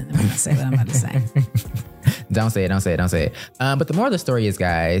not say what I'm about to say. Don't say it. But the moral of the story is,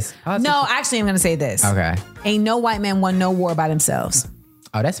 guys. No, actually, I'm going to say this. Okay. Ain't no white man won no war by themselves.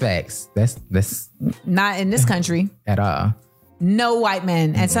 Oh, that's facts. That's not in this country at all. No white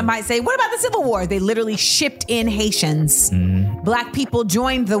men. And somebody say, what about the Civil War? They literally shipped in Haitians. Mm-hmm. Black people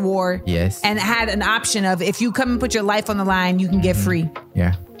joined the war. Yes. And had an option of, if you come and put your life on the line, you can get free.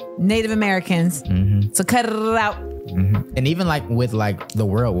 Yeah. Native Americans. Mm-hmm. So cut it out. Mm-hmm. And even with the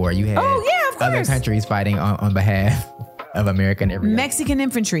World War, you had other countries fighting on behalf of America and everything. Mexican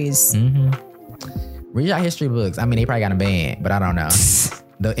infantries. Mm-hmm. Read your history books. I mean, they probably got them banned, but I don't know.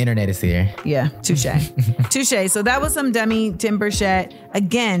 the internet is here. Yeah, touche. Touche. So that was some dummy Tim Burchett.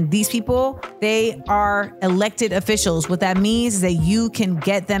 Again, these people, they are elected officials. What that means is that you can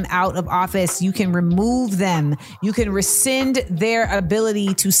get them out of office. You can remove them. You can rescind their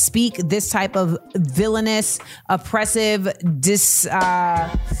ability to speak this type of villainous, oppressive,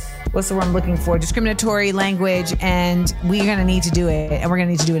 what's the word I'm looking for? Discriminatory language. And we're going to need to do it. And we're going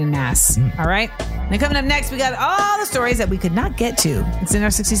to need to do it in mass. All right. Now coming up next, we got all the stories that we could not get to. It's in our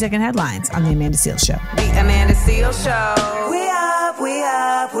 60-second headlines on The Amanda Seales Show. The Amanda Seales Show. We up, we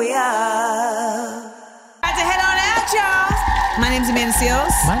up, we up. Time to head on out, y'all. My name's Amanda Seales.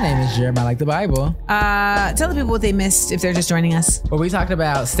 My name is Jeremiah Like the Bible. Tell the people what they missed if they're just joining us. Well, we talked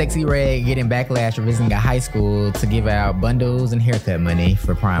about Sexy Red getting backlash for visiting a high school to give out bundles and haircut money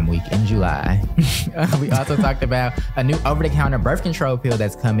for Prime Week in July. We also talked about a new over-the-counter birth control pill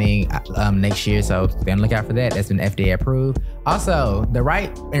that's coming next year, so be on the lookout for that. That's been FDA approved. Also, the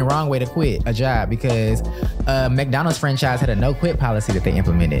right and wrong way to quit a job, because McDonald's franchise had a no-quit policy that they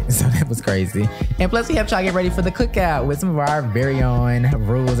implemented, so that was crazy. And plus, we have y'all get ready for the cookout with some of our very own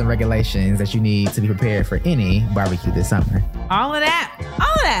rules and regulations that you need to be prepared for any barbecue this summer. All of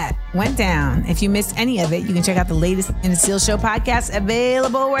that went down. If you missed any of it, you can check out the latest In the Seales Show podcast,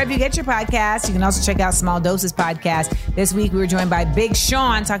 available wherever you get your podcasts. You can also check out Small Doses podcast. This week, we were joined by Big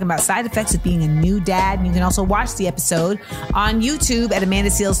Sean talking about side effects of being a new dad. And you can also watch the episode on YouTube at Amanda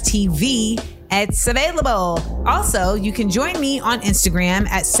Seales TV. It's available. Also, you can join me on Instagram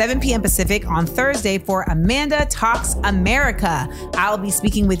at 7 p.m. Pacific on Thursday for Amanda Talks America. I'll be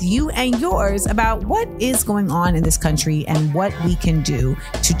speaking with you and yours about what is going on in this country and what we can do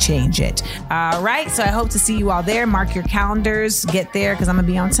to change it. All right. So I hope to see you all there. Mark your calendars. Get there because I'm going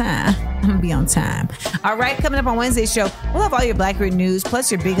to be on time. All right. Coming up on Wednesday's show, we'll have all your Black Grid news,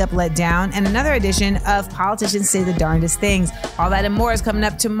 plus your Big Up Let Down, and another edition of Politicians Say the Darndest Things. All that and more is coming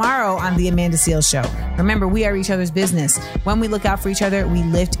up tomorrow on The Amanda Seales Show. Remember, we are each other's business. When we look out for each other, we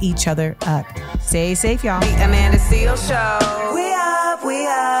lift each other up. Stay safe, y'all. The Amanda Seales Show. We up, we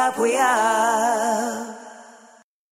up, we up.